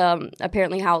rising, it's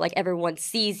apparently how like everyone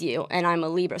sees you, and I'm a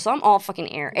Libra. So I'm all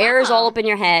fucking air. Air is all up in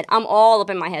your head. I'm all up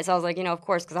in my head. So I was like, of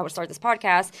course, because I would start this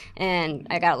podcast and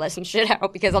I gotta let some shit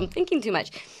out because I'm thinking too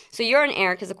much. So you're an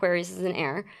air because Aquarius is an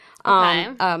air. Okay.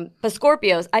 But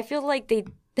Scorpios, I feel like they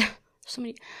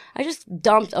I just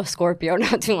dumped a Scorpio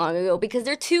not too long ago because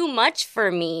they're too much for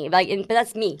me. But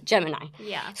that's me, Gemini.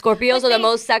 Yeah. Scorpios are the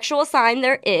most sexual sign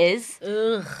there is.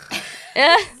 Ugh.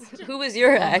 Who was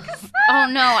your ex? Oh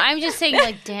no, I'm just saying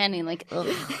like Danny, like ugh.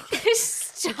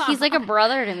 He's like a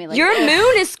brother to me. Like Your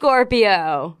moon is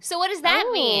Scorpio. So what does that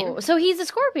mean? Oh, so he's a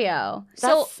Scorpio.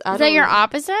 So Is that your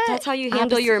opposite? That's how you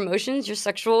handle your emotions. You're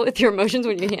sexual with your emotions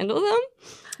when you handle them.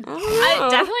 I don't know.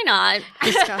 Definitely not.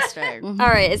 Disgusting. All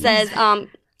right. It says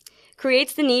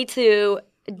creates the need to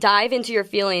dive into your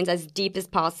feelings as deep as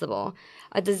possible.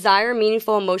 A desire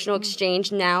meaningful emotional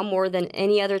exchange now more than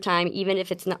any other time, even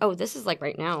if it's not. Oh, this is like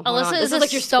right now. Hold on. Alyssa This is a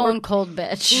like your stone cold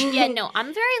bitch. Yeah, no,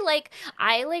 I'm very like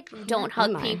I like don't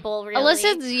hug people really.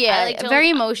 Alyssa's I, like, don't- very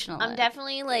emotional. I'm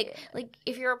definitely like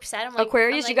if you're upset, I'm like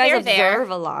Aquarius, I'm you like, guys they're observe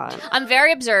there. a lot. I'm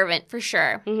very observant for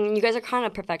sure. You guys are kind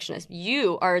of perfectionists.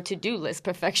 You are a to-do list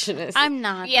perfectionist. I'm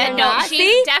not. Yeah, though. no, not? she's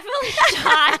See? definitely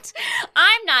not.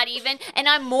 I'm not even, and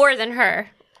I'm more than her.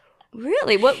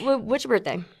 Really? What's your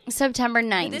birthday? September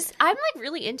 9th. I'm like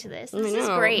really into this. This is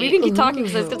No. great. We can keep talking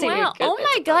because it's gonna take me a Wow! good Oh bit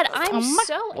my to god! process. I'm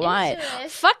so What? into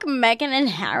this. Fuck Meghan and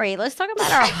Harry. Let's talk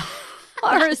about our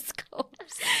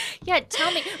horoscopes. Yeah,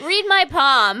 tell me. Read my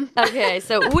palm. Okay,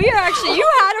 so we are actually, you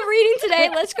had a reading today.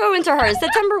 Let's go into hers.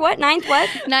 September what? 9th what?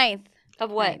 9th.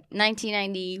 Of what?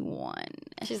 1991.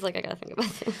 She's like, I gotta think about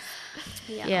this.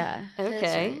 Yeah.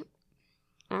 Okay.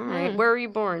 All right. Where were you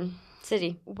born?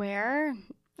 City. Where?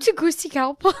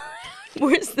 Tegucigalpa.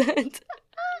 Where's that?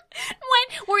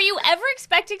 When were you ever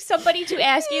expecting somebody to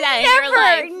ask you that in your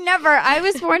life? Never. I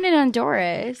was born in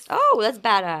Honduras. Oh, that's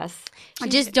badass.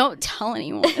 Just don't tell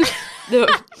anyone.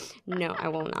 No, I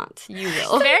will not. You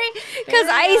will. Very, Because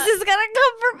ICE is going to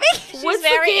come for me. she's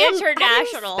very How do you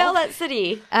international. spell that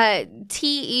city?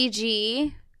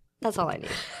 TEG. That's all I need.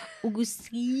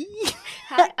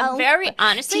 Very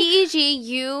honestly,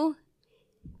 TEGU.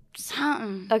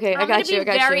 Something. Okay, I I'm got gonna you. I be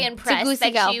got very you. impressed that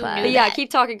you Tegucigalpa. knew But yeah, that. keep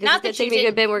talking because Not it's that gonna you take me a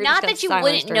good bit. We're gonna not just that you have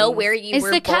wouldn't silence know during where this. you It's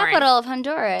were the born. capital of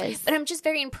Honduras. But I'm just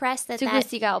very impressed that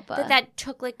Tegucigalpa. that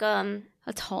took like A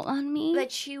toll on me?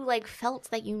 that you like felt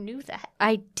that you knew that.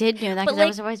 I did know that But, because I like-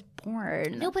 was always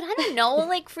born. No, but I don't know.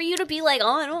 Like for you to be like,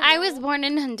 oh, I don't. I know. was born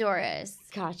in Honduras.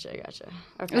 Gotcha.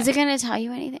 Okay. Was it going to tell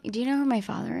you anything? Do you know who my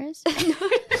father is?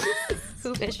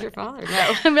 Who is your father?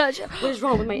 No. I'm not sure. What is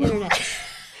wrong with my internet?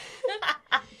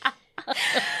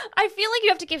 I feel like you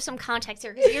have to give some context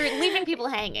here because you're leaving people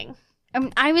hanging.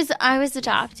 I was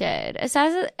adopted. As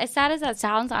sad as that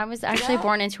sounds, I was actually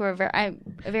born into a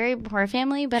very poor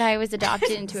family, but I was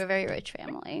adopted into a very rich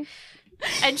family.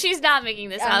 And she's not making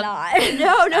this up.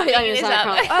 No, making it's this not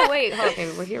up. a problem. Oh wait, okay,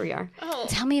 well here we are.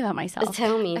 Tell me about myself.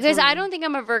 Tell me. Because I don't think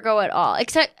I'm a Virgo at all.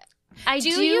 Except I Do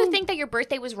you think that your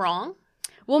birthday was wrong?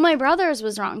 Well, my brother's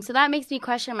was wrong, so that makes me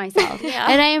question myself. Yeah.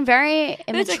 And I am very okay.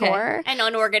 immature. And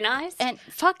unorganized? And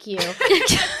fuck you.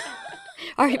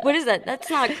 All right, what is that? That's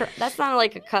not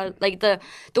like a cut. Like the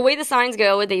way the signs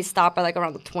go, they stop by like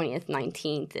around the 20th,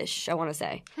 19th ish. I want to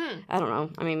say. I don't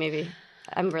know. I mean, maybe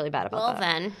I'm really bad about well, that.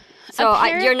 then. So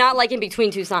you're not like in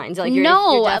between two signs. Like you're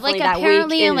definitely like that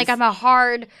apparently week like I'm a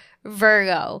hard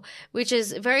Virgo, which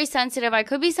is very sensitive. I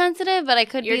could be sensitive, but I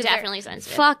could You're be definitely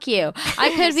sensitive. Fuck you.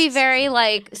 I could be very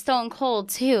like stone cold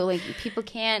too. Like people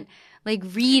can't like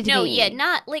read No, me. yeah,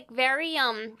 not like very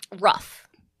rough.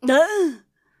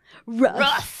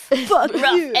 Rough. Fuck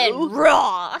rough you. and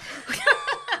raw.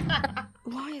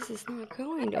 Why is this not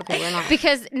going? Okay, we're not.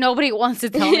 Because nobody wants to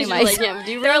tell me She's myself. like, yeah,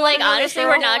 do you They're really like, wanna know this honestly,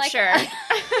 girl? we're not sure.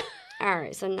 All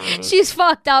right, so 9. She's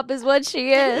fucked up, is what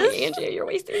she is. Angie, you're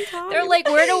wasting time. They're like,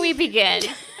 where do we begin?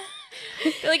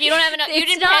 They're like, you don't have enough. You It's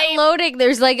didn't not pay. loading.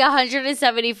 There's like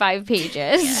 175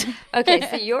 pages. Okay,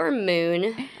 so your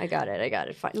moon. I got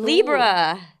it. Fine.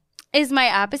 Libra. Is my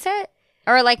opposite?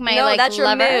 Or like my No, like that's your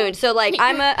lover? moon. So like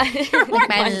I'm a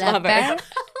My lover.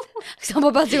 So I'm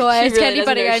about to go ask really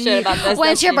anybody doesn't know I shit about need. this,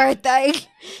 When's does your she? birthday?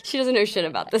 She doesn't know shit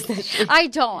about this. Does she? I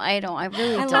don't. I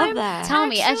really don't. love that. Tell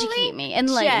me, educate me,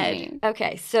 enlighten me.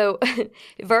 Okay, so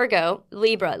Virgo,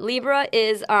 Libra. Libra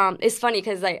is it's funny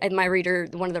because my reader,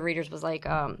 one of the readers was like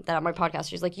that on my podcast.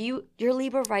 She's like, you're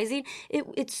Libra rising.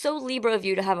 It's so Libra of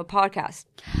you to have a podcast.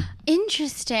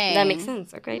 Interesting. That makes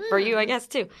sense. Okay, for you, I guess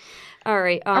too. All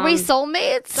right. Are we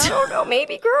soulmates? I don't know.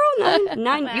 Maybe, girl.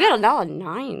 Nine. You got a lot of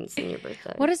 9s in your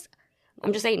birthday. What is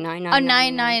I'm just saying 9. a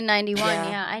 9991? Yeah.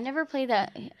 Yeah, I never played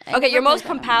that. Okay, you're most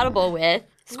compatible with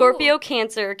Scorpio,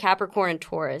 Cancer, Capricorn, and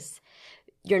Taurus.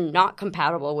 You're not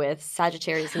compatible with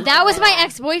Sagittarius and That was my Gemini.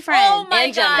 ex-boyfriend. Oh my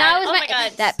And god! Gemini. That was oh my, my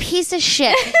god! that piece of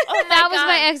shit. Oh my that was God.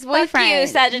 my ex-boyfriend. Fuck you,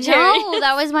 Sagittarius. No,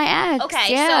 that was my ex.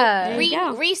 Okay, yeah. so you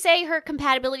go. re-say her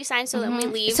compatibility sign so that we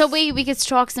leave. So we could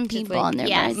stalk some people on their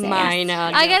Yes. birthdays. Mine.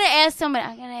 I gotta ask somebody.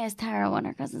 I gotta ask Tara when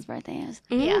her cousin's birthday is.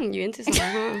 Yeah, you into something?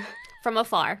 Huh? from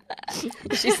afar.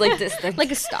 She's like distant.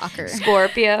 Like a stalker.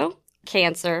 Scorpio,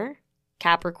 Cancer,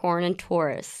 Capricorn, and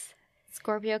Taurus.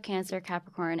 Scorpio, Cancer,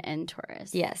 Capricorn, and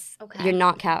Taurus. Yes. Okay.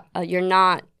 You're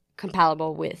not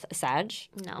compatible with a Sag.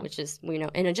 No. Which is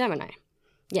and a Gemini.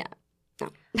 Yeah. No.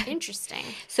 Interesting.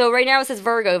 So right now it says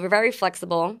Virgo, very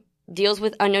flexible, deals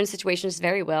with unknown situations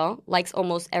very well, likes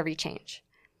almost every change.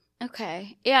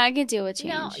 Okay. Yeah, I can deal with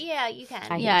change. No, yeah, you can.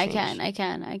 I Yeah, I hate change.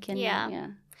 can. I can. Yeah. Yeah.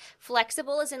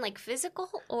 Flexible as in like physical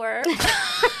or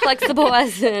Flexible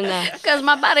as in Because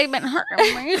my body been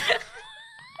hurting me.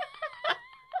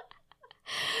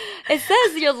 it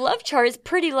says your love chart is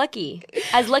pretty lucky.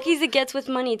 As lucky as it gets with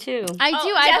money too. I do.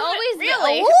 Oh, I've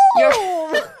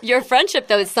always really? Your friendship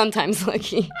though is sometimes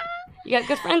lucky. You got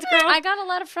good friends, girl? I got a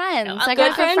lot of friends. I good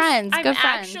got friends? good friends. I'm Good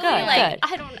friends. actually Good, like good.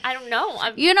 I don't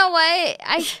know. You know what?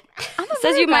 I'm a It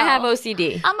says you Virgo. might have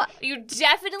OCD. You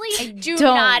definitely do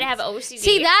don't. not have OCD.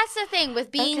 See, that's the thing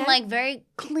with being Okay. like very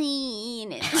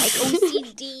clean and like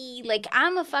OCD. Like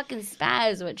I'm a fucking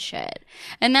spaz with shit,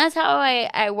 and that's how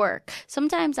I work.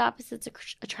 Sometimes opposites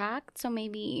attract. So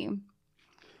maybe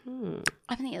I'm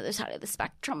on the other side of the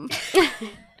spectrum.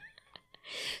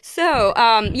 So,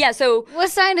 so What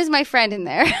sign is my friend in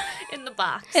there? In the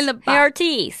box. In the hey, box.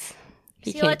 Ortiz.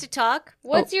 Is he allowed to talk?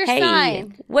 What's your Hey,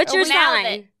 sign? What's your nailed sign?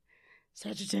 it.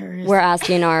 Sagittarius. We're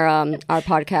asking our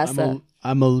podcast.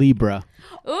 I'm a Libra.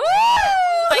 Ooh!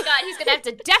 Oh my god, he's gonna have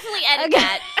to definitely edit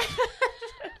that.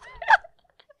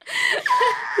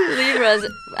 Libras.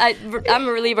 I'm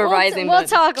a Libra rising. We'll but-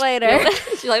 talk later.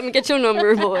 She's like, let me get your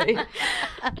number, boy.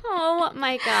 Oh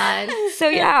my god.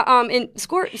 So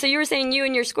so you were saying you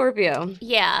and your Scorpio.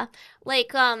 Yeah. Like,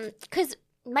 because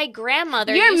my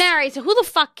grandmother. You're used- married, so who the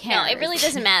fuck No, cares? it really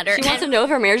doesn't matter. She wants to know if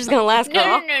her marriage is gonna last.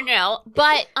 No.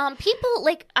 But people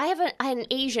like I have an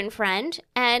Asian friend,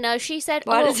 and she said,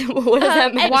 What does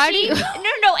that mean? Why do you?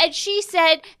 No. And she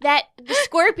said that the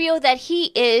Scorpio that he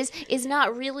is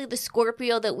not really the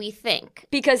Scorpio that we think.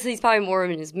 Because he's probably more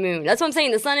in his moon. That's what I'm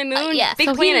saying. The sun and moon, yes. big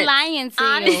so planet. he's lying to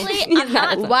Honestly, you. I'm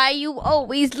not. Why you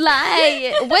always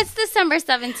lie? What's December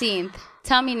 17th?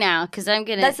 Tell me now, because I'm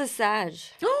gonna. That's a Sag.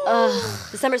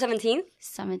 December 17th?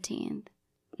 17th.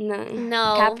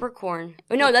 No. Capricorn.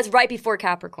 Oh, no, that's right before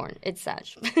Capricorn. It's Sag.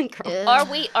 Girl.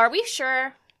 Are we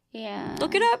sure? Yeah.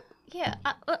 Look it up. Yeah.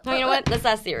 Oh, you know what? Let's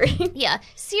ask Siri. Yeah.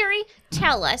 Siri,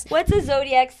 tell us. What's the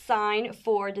zodiac sign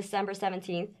for December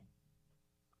 17th?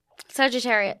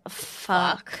 Sagittarius.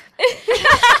 Fuck.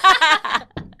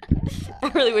 I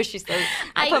really wish she said.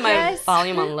 I put my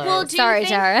volume on low. Well, do Sorry, you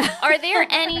think, Tara. Are there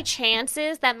any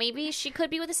chances that maybe she could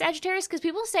be with a Sagittarius? Because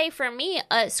people say for me,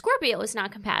 Scorpio is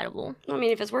not compatible. I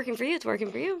mean, if it's working for you, it's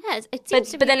working for you. Yeah, it seems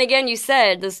to But be. then again, you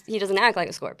said he doesn't act like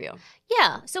a Scorpio.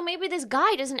 Yeah, so maybe this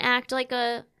guy doesn't act like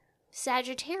a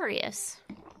Sagittarius.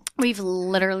 We've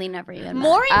literally never even met.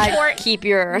 More important. Keep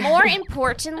your... More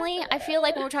importantly, I feel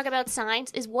like when we're talking about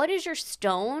signs, is what is your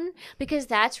stone? Because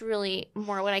that's really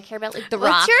more what I care about, like the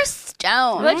rock. What's your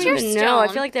stone? What's your No, I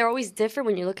stone? feel like they're always different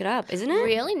when you look it up, isn't it?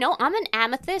 Really? No, I'm an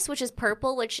amethyst, which is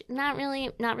purple, which not really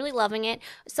loving it.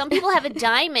 Some people have a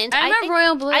diamond. I'm a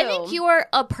royal blue. I think you are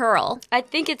a pearl. I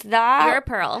think it's that. You're a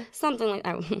pearl. Something like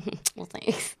that. Well,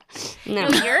 thanks. No.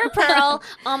 No, you're a pearl.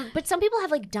 But some people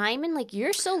have like diamond. Like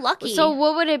you're so lucky. So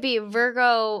what would it be?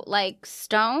 Virgo, like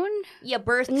stone? yeah,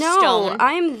 birthstone. No,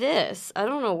 I'm this. I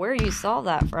don't know where you saw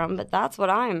that from, but that's what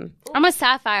I'm. I'm a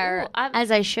sapphire, Ooh, I'm-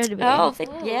 as I should be. Oh,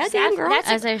 yeah, damn girl. that's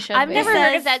as I should I've be. never It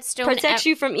heard says of that stone. Protects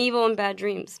you from evil and bad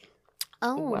dreams.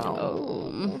 Oh.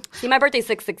 Well. See, my birthday's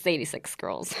 6/6/86,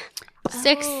 girls.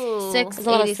 Six, Oh. six, There's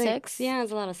a lot of 86. six. Yeah,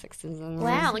 there's a lot of sixes in there.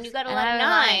 Wow, and you got a And lot I of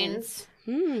have nines.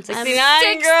 69,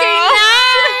 69. girl.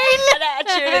 I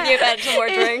cheered with you. I've had some more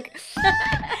drink.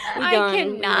 I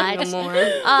cannot.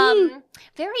 No more.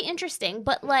 Very interesting,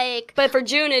 but like But for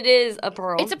June, it is a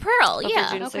pearl. it's a pearl, for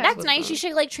yeah. June 6th That's was nice. fun. You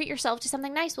should like treat yourself to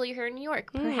something nice while you're here in New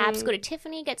York. Perhaps go to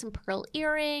Tiffany, get some pearl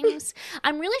earrings.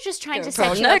 I'm really just trying to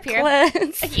pearl set you up here.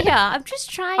 necklace. Yeah, I'm just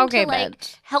trying Okay, to like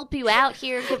bitch. help you out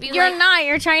here. Give you You're like, not.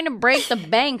 You're trying to break the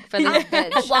bank for this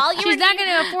bitch. While you're She's not going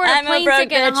to afford I'm a a plane broke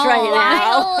ticket bitch home. right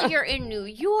now. while you're in New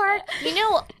York. You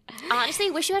know,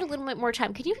 honestly, wish you had a little bit more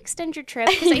time. Could you extend your trip?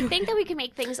 Because I think that we can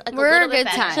make things like We're a a little good bit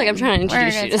better. time. I feel like I'm trying to We're a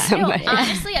introduce you good to time. somebody. No,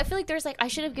 honestly, I feel like there's like I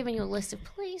should have given you a list of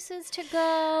places to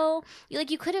go.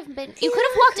 You could have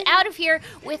walked out of here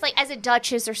with like as a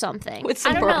duchess or something. With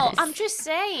some I don't know. pearls. I'm just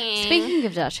saying. Speaking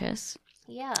of Duchess.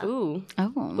 Yeah. Ooh, Oh.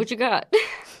 what you got?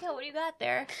 Yeah. What do you got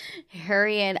there?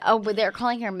 Harry and... Oh, but they're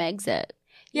calling her Megxit.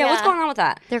 Yeah, what's Yeah. going on with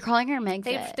that? They're calling her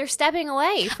Megxit. They're stepping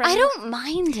away from. I don't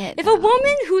mind it. If a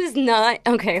woman who is not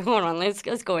okay, hold on, let's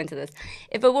go into this.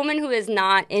 If a woman who is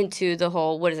not into the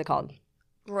whole what is it called?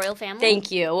 royal family.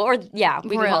 Thank you, or yeah,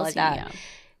 we can call it Royalty, that. yeah.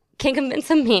 Can convince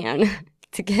a man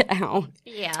to get out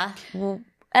Yeah.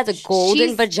 as a golden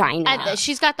She's vagina,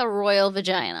 She's got the royal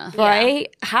vagina.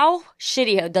 right? How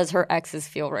shitty does her exes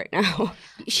feel right now?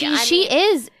 She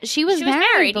I she was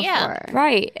married before. yeah.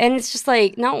 Right, and it's just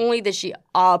like not only did she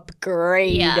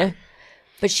upgrade, Yeah.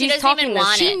 but She she's doesn't talking even this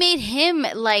want She it. made him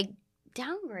like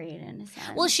downgrade in a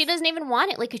sense. Well, she doesn't even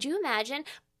want it. Like, could you imagine?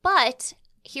 But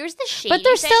here's the shady. but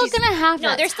they're thing. still gonna have No,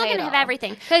 that they're still gonna have title.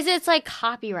 everything. because it's like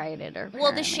copyrighted or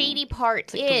Well, the shady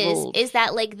part like the rules. is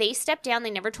that like they stepped down,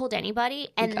 they never told anybody,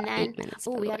 and got then 8 minutes,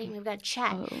 by the way. we've got to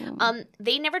chat. Oh.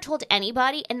 They never told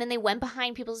anybody, and then they went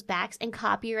behind people's backs and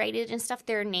copyrighted and stuff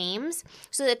their names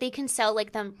so that they can sell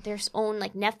like their own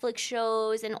like Netflix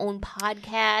shows and own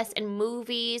podcasts and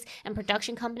movies and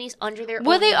production companies under their.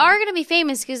 Well, own they name. are going to be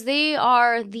famous because they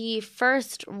are the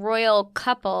first royal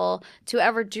couple to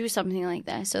ever do something like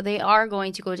that. So they are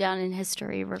going to go down in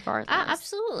history regardless.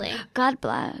 Absolutely. God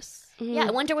bless. Yeah,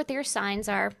 I wonder what their signs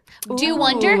are. Do you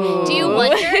wonder? Do you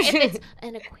wonder if it's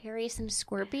an Aquarius and a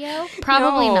Scorpio?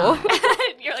 Probably No.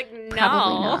 not. You're like, no.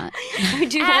 Probably not. I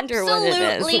do wonder what it is.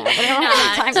 Absolutely But I don't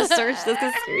have not. time to search this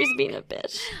because Siri's being a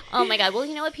bitch. Oh my god. Well,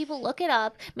 you know what? People look it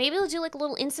up. Maybe we'll do like a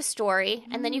little Insta story,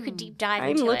 and then you could deep dive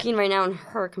I'm into looking it. right now on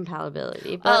her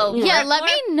compatibility. But, Oh, you know. Yeah, let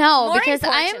me know more because I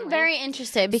am importantly- very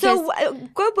interested. Because So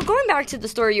going back to the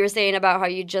story you were saying about how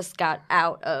you just got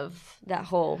out of that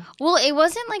whole well, it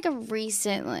wasn't like a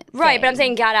recent right, thing. but I'm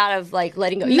saying got out of like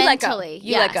letting go. You let go. mentally.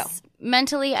 You let go.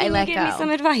 Mentally, I Can let you go. give me some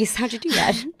advice? How'd you do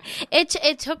that?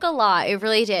 It took a lot. It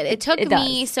really did. It took it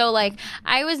me. does. So like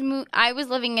I was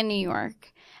living in New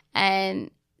York, and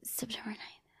September 9th.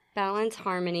 Balance,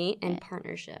 harmony, and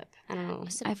partnership. I don't know.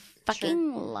 I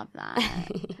fucking love that.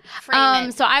 Frame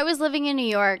it. So I was living in New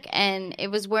York, and it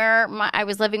was where I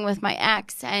was living with my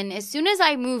ex. And as soon as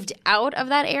I moved out of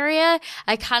that area,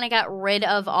 I kind of got rid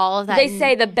of all of that. They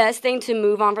say the best thing to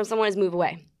move on from someone is move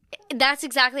away. That's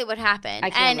exactly what happened. I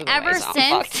can't And move ever away, so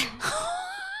I'm since. fucked.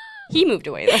 He moved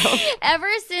away though. Ever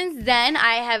since then,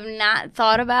 I have not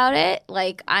thought about it.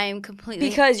 Like I'm completely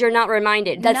Because you're not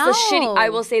reminded. That's the shitty. No. I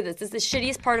will say this. This is the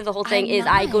shittiest part of the whole thing. I'm is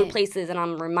I go to not. places and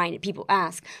I'm reminded. People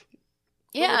ask,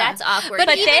 yeah. Ooh, that's awkward.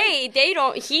 but even- they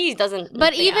don't. He doesn't.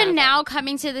 But think even of now, it.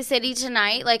 coming to the city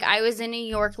tonight, like I was in New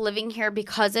York, living here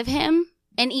because of him,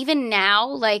 and even now,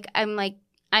 like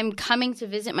I'm coming to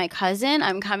visit my cousin.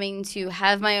 I'm coming to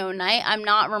have my own night. I'm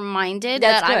not reminded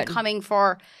That's that I'm good. coming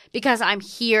because I'm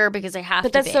here because I have But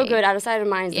to. that's so be. good. Out of sight of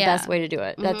mind is the Yeah. best way to do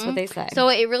it. That's what they say. So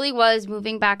it really was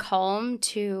moving back home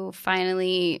to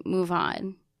finally move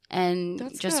on and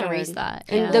That's just good. erase that.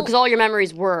 and Yeah. because all your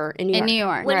memories were in New York. In New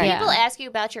York, when right. people ask you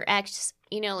about your ex,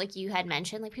 you know, like you had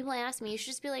mentioned, like people ask me, you should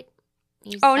just be like,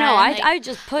 he's Oh no, fine. Like, I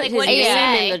just put like, his what do you name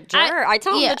say? in the jar. I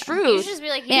tell him yeah. the you truth. should just be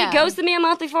like, Yeah. He ghosted me a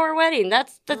month before our wedding.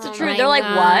 That's the Oh truth. my They're like,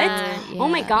 God. what? Oh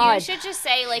my Yeah. god. You should just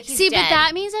say like he's See, dead. but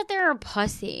that means that they're a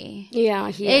pussy. Yeah,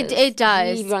 he It- is. it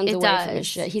does. He runs It away from his does.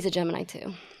 shit. He's a Gemini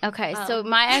too. Okay, so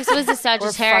my ex was a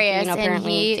Sagittarius, and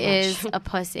apparently he too much. is a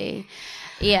pussy.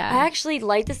 Yeah. I actually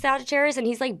like the Sagittarius, and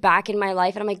he's like back in my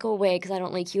life, and I'm like, go away because I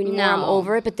don't like you anymore. No. I'm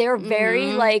over it. But they're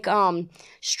very like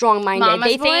strong minded. Mama's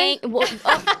They boy? think well,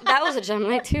 that was a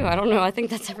Gemini too. I don't know. I think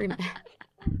that's every man.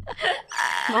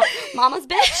 Mama's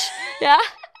bitch. Yeah.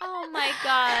 oh my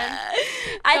god.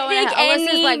 I Going think ahead. Alyssa's,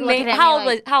 any like, looking at me how old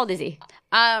like- how old is he?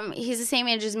 He's the same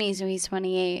age as me, so he's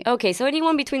 28. Okay, so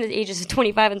anyone between the ages of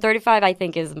 25 and 35, I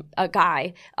think, is a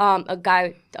guy. A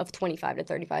guy of 25 to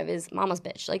 35 is mama's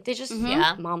bitch. Like, they just,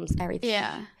 yeah, mom's everything.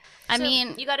 Yeah. I So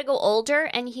mean, you got to go older,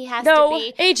 and he has No, to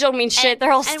be. age don't mean shit.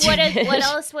 They're all And stupid. what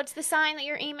else? What's the sign that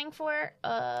you're aiming for?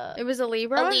 it was a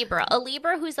Libra. A Libra. A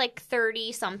Libra who's like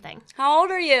 30 something. How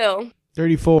old are you?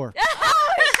 34.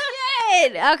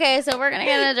 Okay, so we're gonna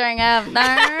get a drink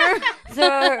after.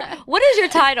 Sir, what is your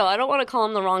title? I don't want to call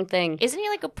him the wrong thing. Isn't he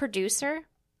like a producer?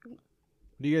 What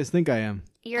do you guys think I am?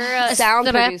 You're a Sound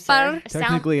producer. sound.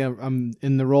 Technically, I'm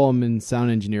in the role. I'm in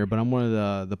sound engineer, but I'm one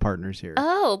of the partners here.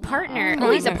 Oh, partner. Oh,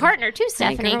 he's a partner too,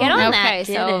 Stephanie. girl. Get on Okay, that.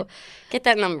 so Get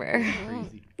that number.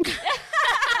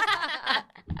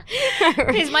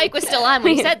 His mic was still on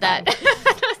when he said that.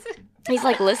 He's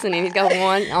like listening. He's got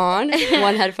one on,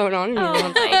 one headphone on. And Oh the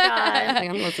other my God. Like,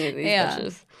 I'm listening to these Yeah.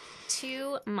 bitches.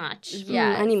 Too much.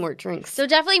 yeah. I need more drinks. So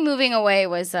definitely moving away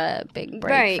was a big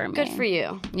break right, for me. good for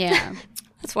you. Yeah.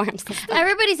 That's why I'm still stuck.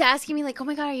 Everybody's asking me like, "Oh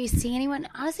my god, are you seeing anyone?"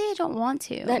 Honestly, I don't want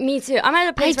to. That me too. I'm at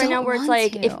a place I right now don't where it's want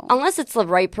like, to. if unless it's the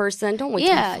right person, don't waste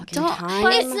yeah, my fucking don't. time.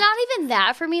 But it's not even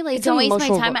that for me. Like, It's don't waste my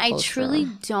emotional time. I closer. truly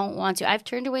don't want to. I've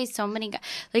turned away so many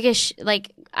guys.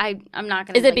 I'm not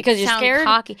gonna. Is it like, because you're sound scared?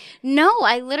 Cocky. No,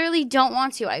 I literally don't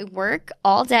want to. I work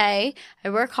all day. I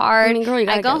work hard. I mean, girl, you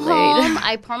I gotta go get laid. home.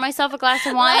 I pour myself a glass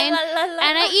of wine, and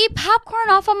I eat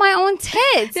popcorn off of my own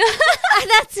tits.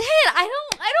 That's it. I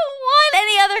don't want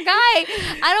any other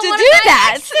guy. I don't To want do a guy that.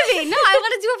 next to me. No, I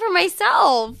want to do it for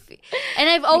myself. And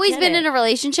I've always been in a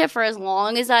relationship for as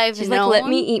long as I've She's known. like, let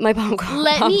me eat my popcorn.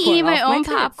 Let me eat my off own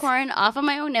tits. popcorn off of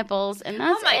my own nipples, and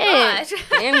that's Oh my it.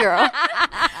 god. Damn, girl.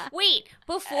 Wait,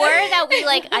 before that we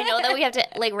I know that we have to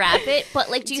wrap it, but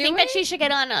do you think that she should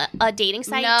get on a dating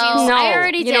site? No. No, I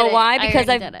already you did know it. why? I Because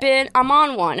already did it. I'm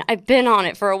on one. I've been on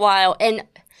it for a while, and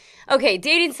okay,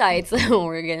 dating sites.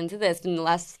 We're getting to this in the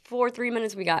last 3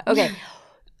 minutes we got. Okay,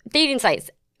 dating sites.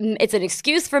 It's an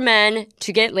excuse for men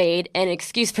to get laid and an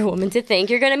excuse for women to think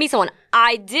you're going to meet someone.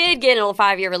 I did get in a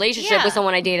 5-year relationship with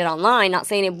someone I dated online. Not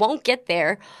saying it won't get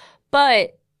there,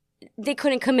 but they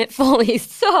couldn't commit fully.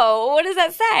 So what does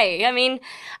that say? I mean,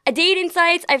 dating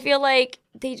sites, I feel like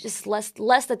they just less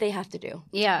that they have to do.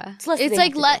 Yeah. It's less It's they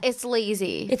like have to do. it's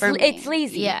lazy. It's for me. it's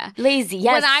lazy. Yeah. Lazy.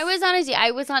 Yes. When I was on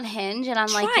I was on Hinge, and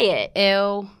I'm like, Try it.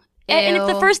 ew. And if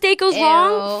the ew, first date goes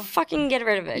wrong, ew. fucking get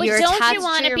rid of it. But You're don't attached you to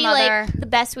want to your be mother. like the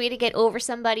best way to get over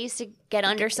somebody is to get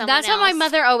under someone That's else? what my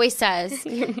mother always says.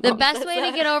 The best way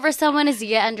to get over someone is to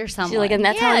get under someone. She's like, and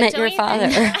that's how I Yeah, met don't your you father.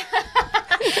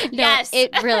 think? No, Yes.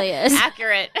 it really is.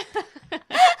 Accurate.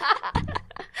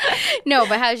 No,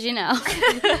 but how'd you know?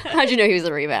 How'd you know he was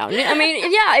a rebound? I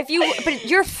mean, yeah, but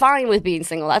you're fine with being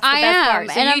single. That's the I best am, part.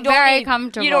 So and you I'm don't very need,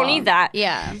 comfortable. You don't need that.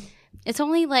 Yeah, it's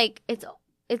only like it's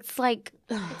like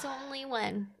It's only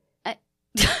when.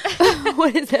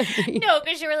 What does that mean? No,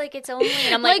 because you were like, it's only.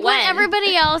 And I'm like like, when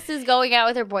everybody else is going out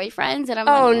with their boyfriends, and I'm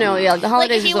Oh like, no, yeah, the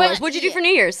holidays he is the went- worst. What'd you do for New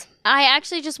Year's? I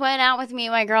actually just went out with me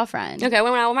and my girlfriend. Okay, I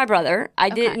went out with my brother. I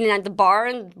did, Okay. and at the bar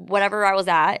and whatever I was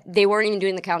at, they weren't even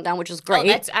doing the countdown, which was great. Oh,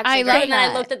 that's I actually love great. and then I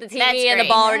that. looked at the TV That's and the great.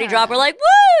 ball already Yeah. dropped. We're like, woo,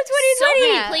 So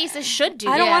 2020! many places should do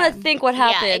I don't that. want to think what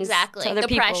happens Yeah, exactly. to other The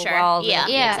people pressure. while Yeah.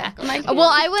 they're- Yeah. Exactly. Well,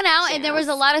 I went out and there was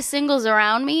a lot of singles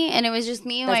around me, and it was just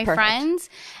me and That's my perfect. friends.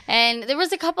 And there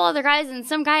was a couple other guys, and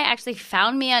some guy actually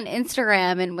found me on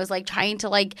Instagram and was like trying to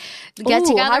like get Ooh,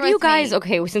 together. how do you with guys? me.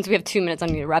 Okay, well, since we have 2 minutes, I'm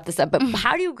going to wrap this up. But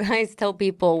how do you guys tell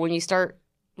people when you start?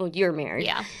 Well, you're married,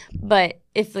 Yeah. But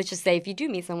if let's just say if you do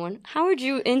meet someone, how would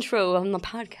you intro on the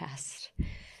podcast?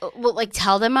 Well, like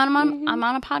tell them I'm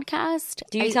on a podcast.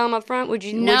 Do you tell them up front? Would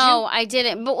you? No, I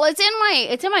didn't. But well, it's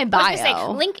in my bio. I was gonna say,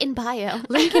 link in bio.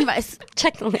 Link in bio.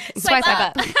 check the link. Swipe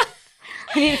up.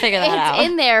 I need to figure that out. It's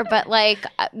in there, but like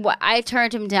I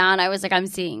turned him down. I was like, I'm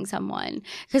seeing someone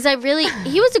because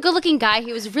he was a good looking guy.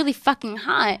 He was really fucking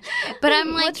hot. But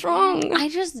I'm like, What's wrong? I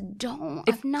just don't.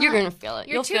 I'm not. You're gonna feel it.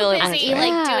 You're You'll too feel it. busy,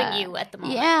 like doing you at the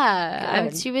moment. Yeah, I'm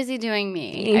Good. too busy doing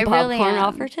me. Eating I really popcorn am.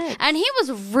 off her tits. And he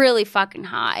was really fucking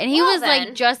hot, and he Well, was then.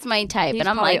 like just my type. He's and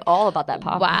I'm probably like, all about that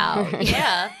pop. wow,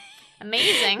 Yeah.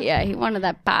 Amazing. yeah, he wanted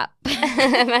that pop. pop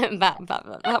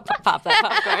that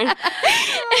popcorn.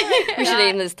 We should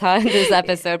name this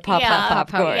episode "Pop Yeah. That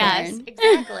Popcorn." Yes,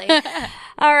 exactly.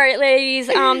 All right, ladies.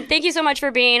 Thank you so much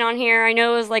for being on here. I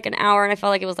know it was like an hour, and I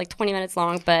felt like it was like 20 minutes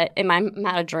long, but I'm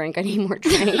out of drink. I need more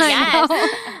drinks. Yes.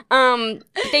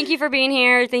 Thank you for being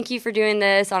here. Thank you for doing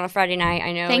this on a Friday night.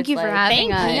 I know. Thank it's you for like, having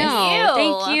Thank us. you. No,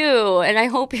 thank you. And I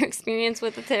hope your experience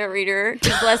with the tarot reader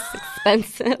is less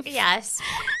expensive. Yes.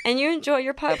 And you enjoy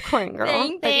your popcorn, girl.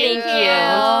 Thank you. you. If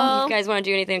you guys want to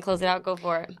do anything to close it out, go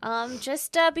for it.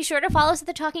 Just be sure to follow us at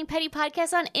the Talking Petty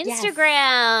Podcast on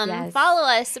Instagram. Yes. Follow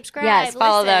us, subscribe. Yes,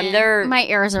 follow them. listen. They're My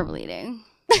ears are bleeding.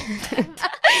 you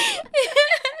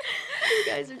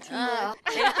guys are too much.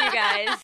 Thank you guys.